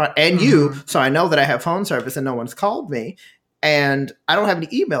restaurant and you, so I know that I have phone service and no one's called me. And I don't have any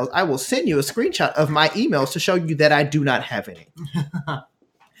emails. I will send you a screenshot of my emails to show you that I do not have any.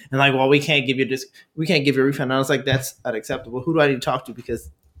 And like, well, we can't give you a refund. And I was like, that's unacceptable. Who do I need to talk to? Because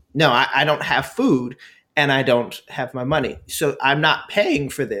no, I don't have food and I don't have my money. So I'm not paying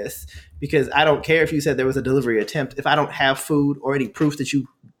for this because I don't care if you said there was a delivery attempt. If I don't have food or any proof that you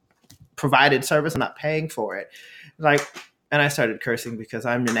provided service, I'm not paying for it. Like, and I started cursing because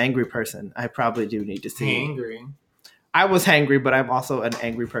I'm an angry person. I probably do need to see. Angry. I was hangry, but I'm also an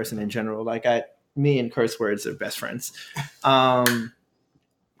angry person in general. Like me and curse words are best friends.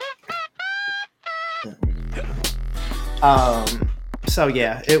 So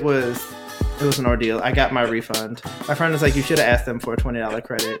yeah, it was an ordeal. I got my refund. My friend was like, you should have asked them for a $20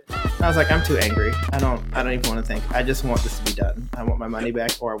 credit. And I was like, I'm too angry. I don't even want to think. I just want this to be done. I want my money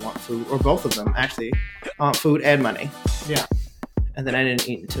back, or I want food, or both of them actually. I want food and money. Yeah. And then I didn't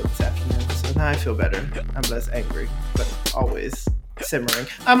eat until this afternoon. So now I feel better. I'm less angry, but always simmering.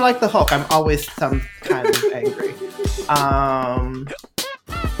 I'm like the Hulk. I'm always some kind of angry.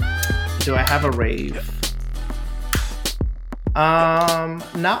 Do I have a rave?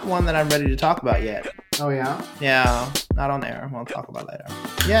 Not one that I'm ready to talk about yet. Oh yeah? Yeah, not on air. We'll talk about later.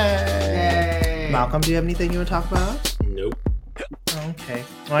 Yay! Malcolm, do you have anything you want to talk about? Nope. Okay.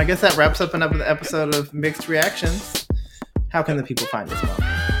 Well, I guess that wraps up another episode of Mixed Reactions. How can the people find us, Malcolm?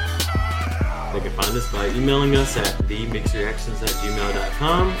 They can find us by emailing us at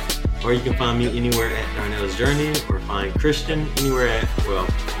themixedreactions@gmail.com. Or you can find me anywhere at Darnell's Journey, or find Christian anywhere at, on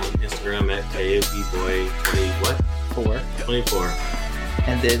Instagram at KFB24.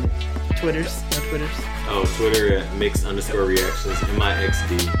 And then Twitters. Oh, Twitter at mix_reactions,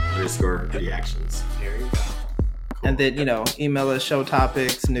 MIXD_reactions. There you go. And then, email us show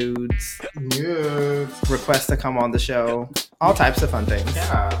topics, nudes, requests to come on the show, all types of fun things.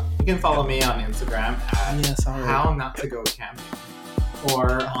 Yeah. You can follow me on Instagram at How Not to Go Camping.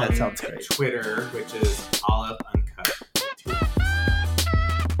 Or on Twitter, which is Olive Uncut.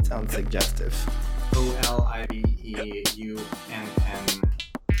 Sounds suggestive. OLIVEUNNUT.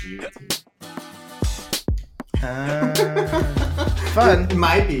 Fun. It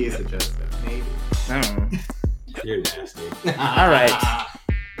might be suggestive, maybe. You're nasty. All right.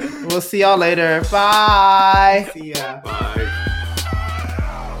 We'll see y'all later. Bye. See ya. Bye.